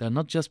 they're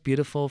not just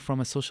beautiful from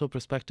a social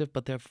perspective,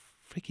 but they're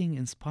freaking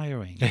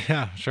inspiring.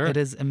 Yeah, sure. It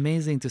is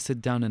amazing to sit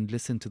down and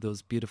listen to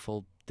those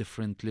beautiful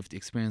different lived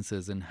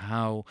experiences and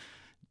how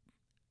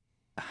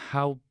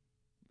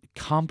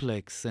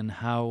complex and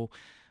how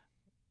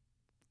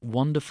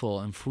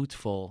wonderful and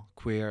fruitful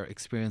queer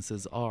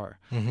experiences are.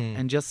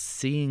 And just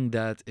seeing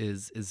that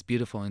is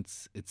beautiful in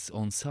its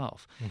own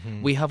self.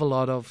 We have a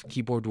lot of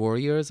keyboard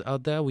warriors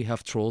out there. We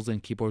have trolls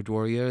and keyboard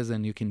warriors,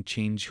 and you can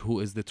change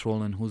who is the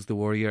troll and who's the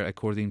warrior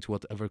according to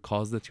whatever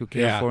cause that you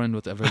care for and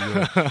whatever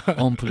your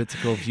own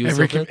political views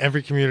of it.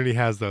 Every community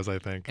has those, I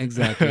think.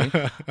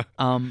 Exactly.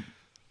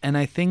 And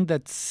I think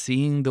that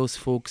seeing those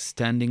folks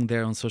standing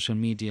there on social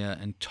media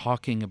and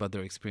talking about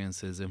their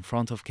experiences in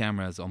front of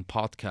cameras, on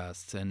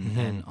podcasts,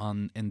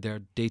 and in their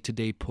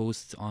day-to-day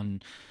posts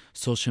on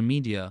social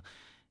media,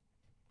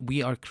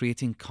 we are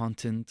creating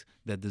content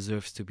that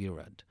deserves to be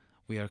read.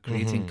 We are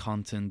creating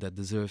content that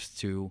deserves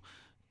to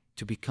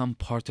become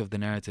part of the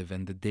narrative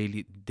and the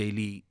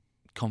daily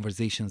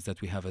conversations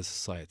that we have as a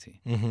society.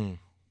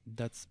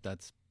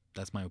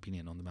 That's my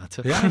opinion on the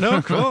matter. Yeah,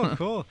 no,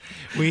 cool.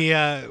 We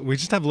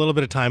just have a little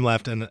bit of time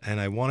left, and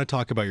I want to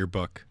talk about your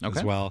book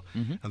as well.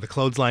 The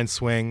Clothesline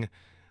Swing.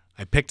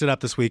 I picked it up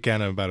this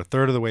weekend. I'm about a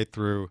third of the way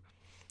through.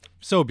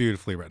 So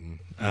beautifully written.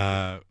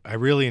 I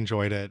really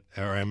enjoyed it,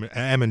 or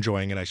I'm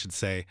enjoying it, I should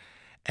say.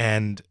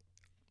 And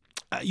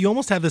you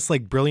almost have this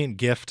like brilliant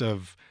gift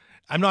of,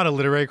 I'm not a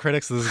literary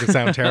critic, so this is going to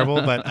sound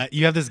terrible, but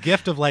you have this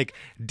gift of like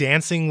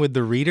dancing with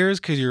the readers,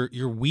 because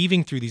you're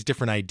weaving through these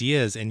different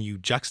ideas and you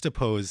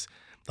juxtapose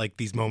like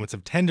these moments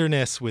of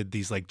tenderness with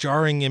these like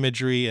jarring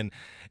imagery, and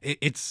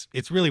it's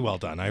really well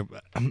done.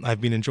 I've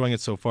been enjoying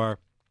it so far.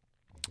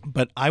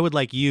 But I would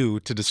like you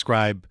to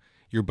describe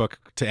your book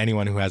to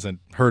anyone who hasn't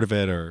heard of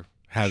it or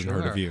hasn't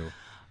heard of you.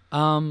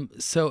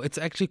 So it's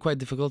actually quite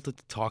difficult to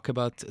talk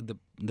about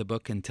the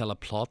book and tell a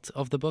plot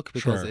of the book,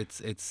 because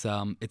it's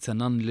a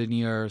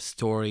non-linear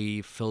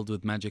story filled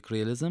with magic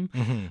realism.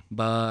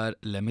 But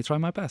let me try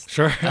my best.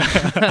 Sure.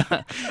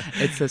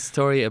 It's a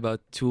story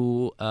about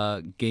two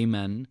gay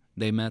men.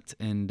 They met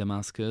in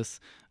Damascus.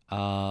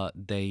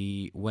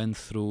 They went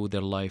through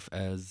their life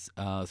as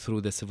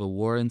through the civil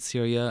war in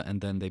Syria,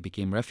 and then they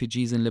became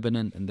refugees in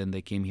Lebanon, and then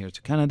they came here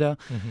to Canada.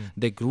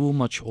 They grew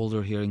much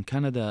older here in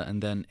Canada,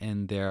 and then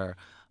in their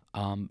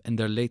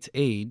late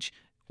age,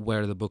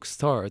 where the book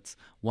starts,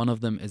 one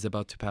of them is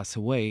about to pass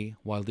away,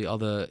 while the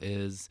other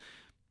is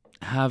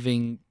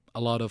having a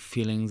lot of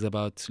feelings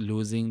about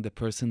losing the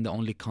person, the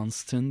only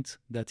constant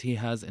that he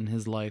has in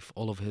his life,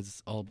 all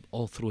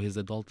through his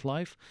adult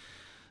life.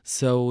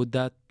 So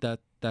that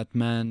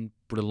man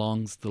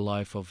prolongs the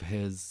life of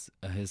his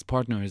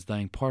partner, his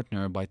dying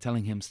partner, by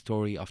telling him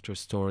story after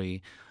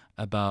story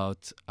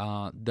about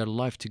their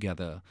life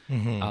together,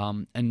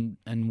 and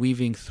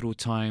weaving through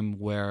time,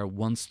 where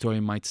one story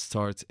might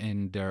start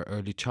in their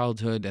early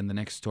childhood and the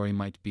next story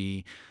might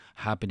be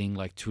happening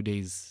like 2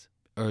 days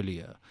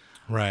earlier.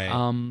 Right.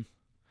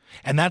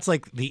 And that's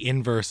like the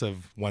inverse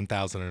of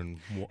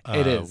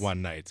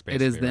 1001 Nights, basically.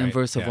 It is the right?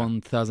 inverse of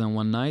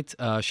 1001 Nights.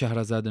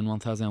 Shahrazad in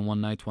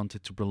 1001 Nights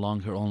wanted to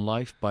prolong her own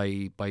life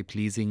by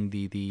pleasing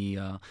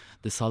the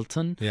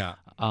Sultan. Yeah.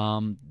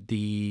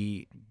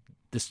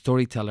 The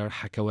storyteller,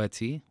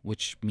 Hakawati,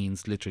 which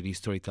means literally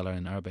storyteller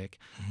in Arabic,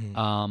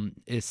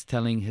 is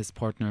telling his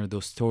partner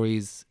those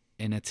stories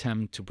in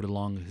attempt to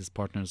prolong his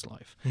partner's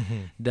life.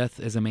 Death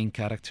is a main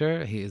character.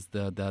 He is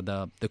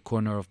the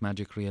corner of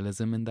magic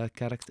realism in that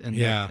character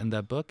in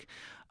that book.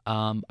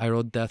 I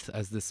wrote Death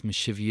as this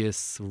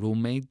mischievous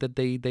roommate that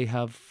they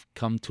have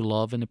come to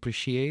love and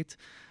appreciate.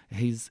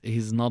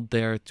 He's not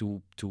there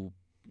to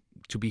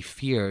be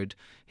feared.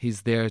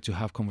 He's there to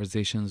have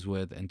conversations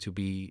with and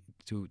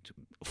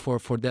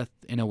for Death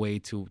in a way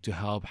to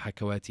help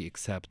Hakawati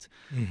accept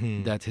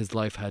that his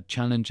life had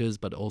challenges,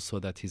 but also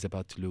that he's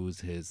about to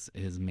lose his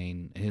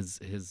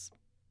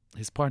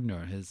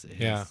partner, his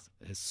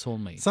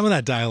soulmate. Some of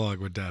that dialogue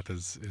with Death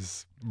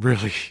is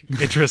really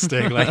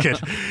interesting. Like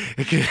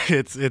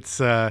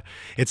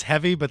it's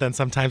heavy, but then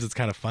sometimes it's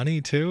kind of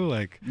funny too.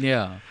 Like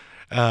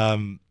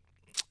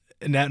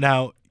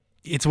now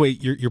it's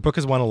your book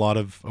has won a lot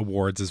of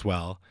awards as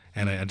well,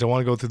 and I don't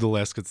want to go through the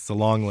list because it's a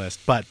long list.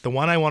 But the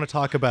one I want to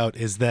talk about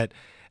is that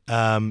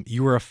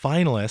you were a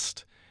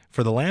finalist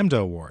for the Lambda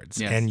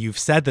Awards, and you've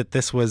said that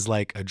this was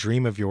like a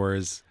dream of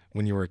yours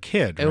when you were a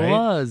kid, right? It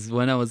was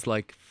when I was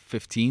like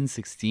 15,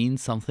 16,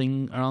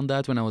 something around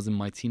that, when I was in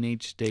my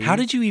teenage days. How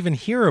did you even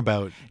hear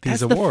about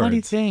these awards? That's the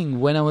funny thing.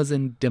 When I was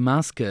in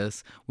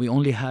Damascus, we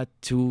only had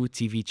 2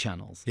 TV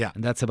channels. Yeah.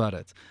 And that's about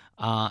it.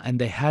 And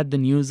they had the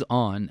news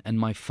on, and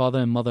my father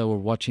and mother were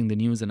watching the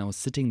news, and I was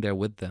sitting there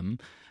with them.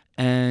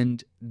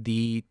 And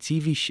the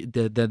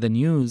the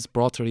news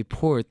brought a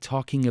report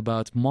talking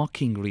about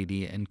mocking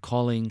really and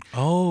calling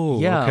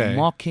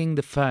mocking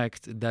the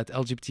fact that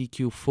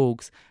LGBTQ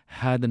folks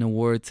had an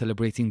award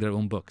celebrating their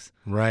own books.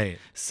 Right.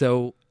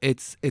 So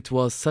it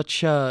was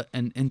such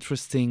an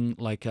interesting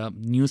like a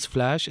news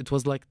flash. It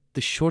was like the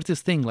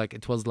shortest thing, like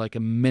it was like a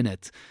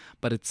minute,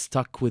 but it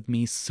stuck with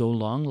me so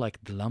long, like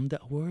the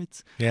Lambda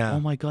Awards. Yeah. Oh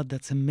my God,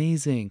 that's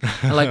amazing.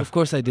 And like, of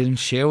course, I didn't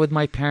share with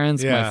my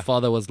parents. Yeah. My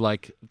father was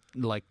like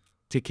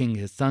ticking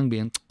his tongue,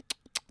 being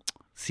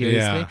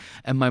seriously. Yeah.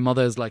 And my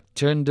mother is like,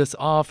 turn this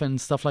off and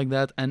stuff like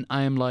that. And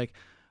I am like,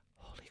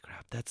 holy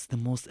crap, that's the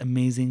most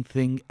amazing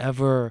thing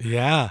ever.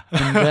 Yeah.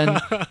 And then...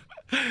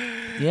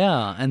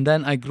 Yeah, and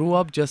then I grew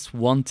up just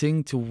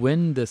wanting to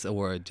win this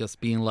award,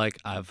 just being like,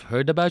 I've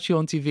heard about you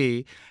on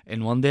TV,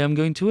 and one day I'm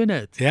going to win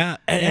it. Yeah,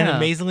 and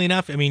amazingly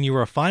enough, I mean, you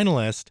were a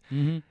finalist,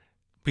 but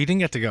you didn't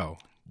get to go.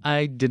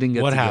 I didn't get to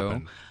go. What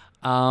happened?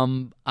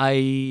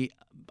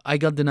 I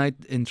got denied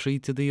entry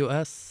to the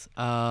U.S.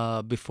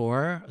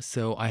 Before,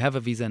 so I have a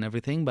visa and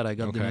everything, but I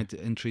got denied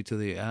entry to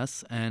the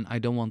U.S., and I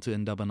don't want to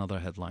end up another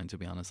headline, to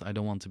be honest. I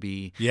don't want to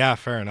be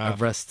fair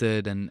enough.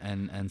 Arrested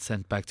and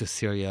sent back to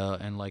Syria,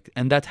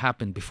 and that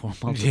happened before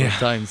multiple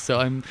times, so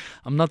I'm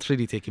not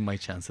really taking my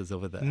chances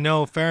over there.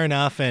 No, fair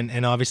enough,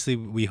 and obviously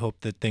we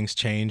hope that things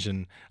change,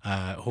 and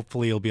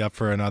hopefully you'll be up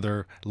for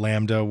another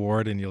Lambda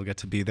Award, and you'll get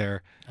to be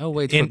there. Oh,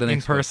 wait for the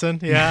next in person.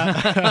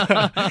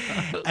 Yeah.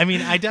 I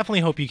mean, I definitely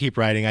hope you keep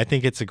writing. I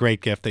think it's a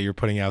great gift that you're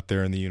putting out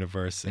there in the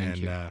universe. Thank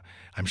you.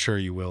 I'm sure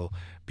you will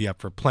be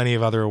up for plenty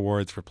of other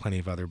awards for plenty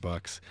of other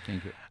books.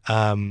 Thank you.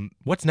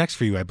 What's next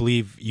for you? I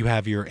believe you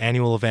have your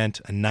annual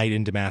event, A Night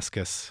in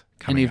Damascus,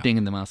 coming An Evening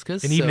in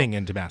Damascus. Evening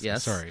in Damascus,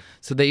 yes. Sorry.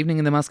 So the Evening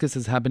in Damascus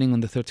is happening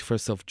on the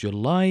 31st of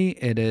July.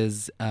 It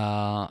is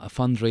a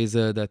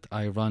fundraiser that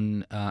I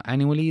run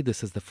annually.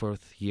 This is the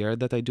 4th year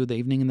that I do the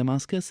Evening in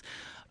Damascus.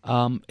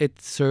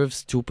 It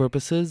serves 2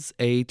 purposes.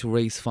 A, to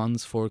raise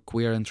funds for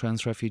queer and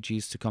trans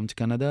refugees to come to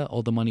Canada.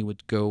 All the money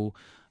would go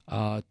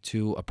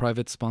to a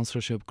private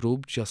sponsorship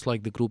group, just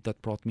like the group that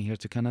brought me here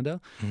to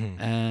Canada.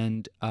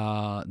 And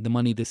the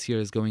money this year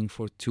is going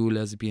for 2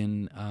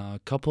 lesbian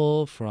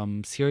couple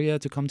from Syria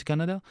to come to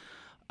Canada.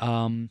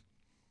 And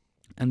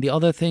the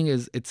other thing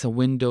is, it's a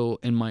window,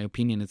 in my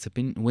opinion, it's a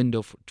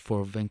window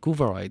for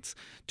Vancouverites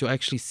to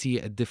actually see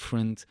a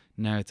different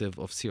narrative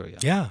of Syria.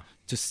 Yeah.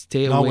 To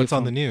stay away away what's from,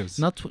 on the news.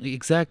 Not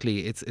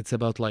exactly. It's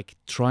about like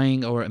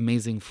trying our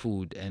amazing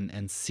food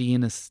and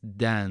seeing us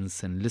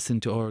dance and listen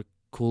to our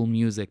cool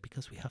music,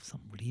 because we have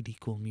some really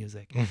cool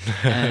music.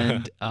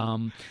 And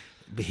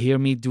hear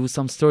me do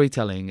some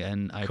storytelling,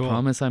 and I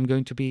promise I'm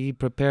going to be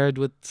prepared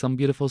with some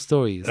beautiful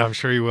stories. I'm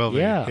sure you will be.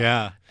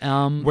 Yeah.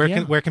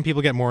 Where can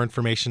people get more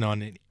information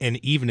on an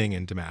evening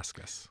in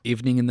Damascus?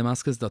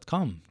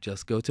 eveningindamascus.com.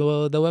 Just go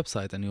to the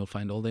website and you'll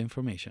find all the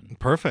information.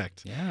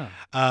 Perfect. Yeah.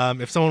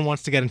 If someone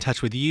wants to get in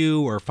touch with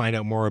you or find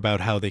out more about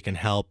how they can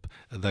help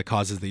the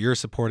causes that you're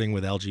supporting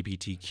with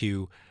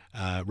LGBTQ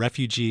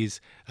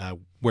refugees,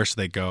 where should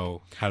they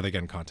go? How do they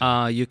get in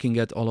contact? You can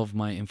get all of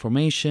my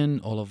information,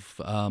 all of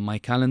my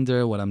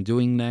calendar, what I'm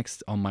doing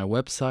next on my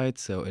website.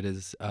 So it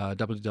is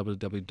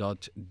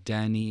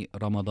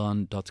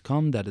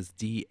www.dannyramadan.com. That is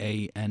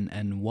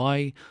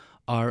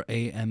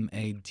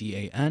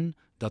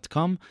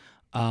DANNYRAMADAN.com.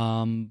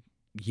 And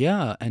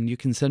you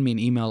can send me an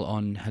email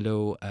on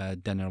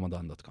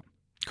hello@dannyramadan.com.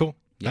 Cool.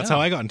 That's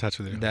how I got in touch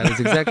with you. That is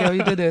exactly how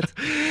you did it.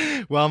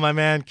 Well, my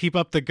man, keep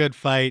up the good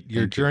fight.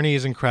 Your journey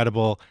is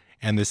incredible,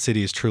 and this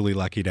city is truly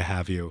lucky to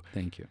have you.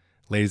 Thank you.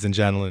 Ladies and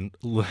gentlemen,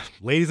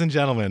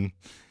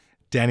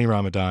 Danny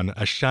Ramadan,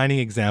 a shining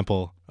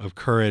example of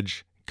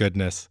courage,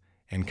 goodness,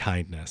 and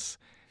kindness.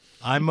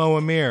 I'm Mo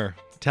Amir,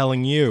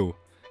 telling you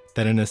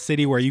that in a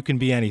city where you can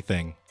be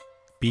anything,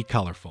 Be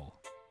colorful.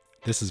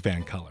 This is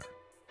Van Color.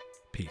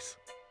 Peace.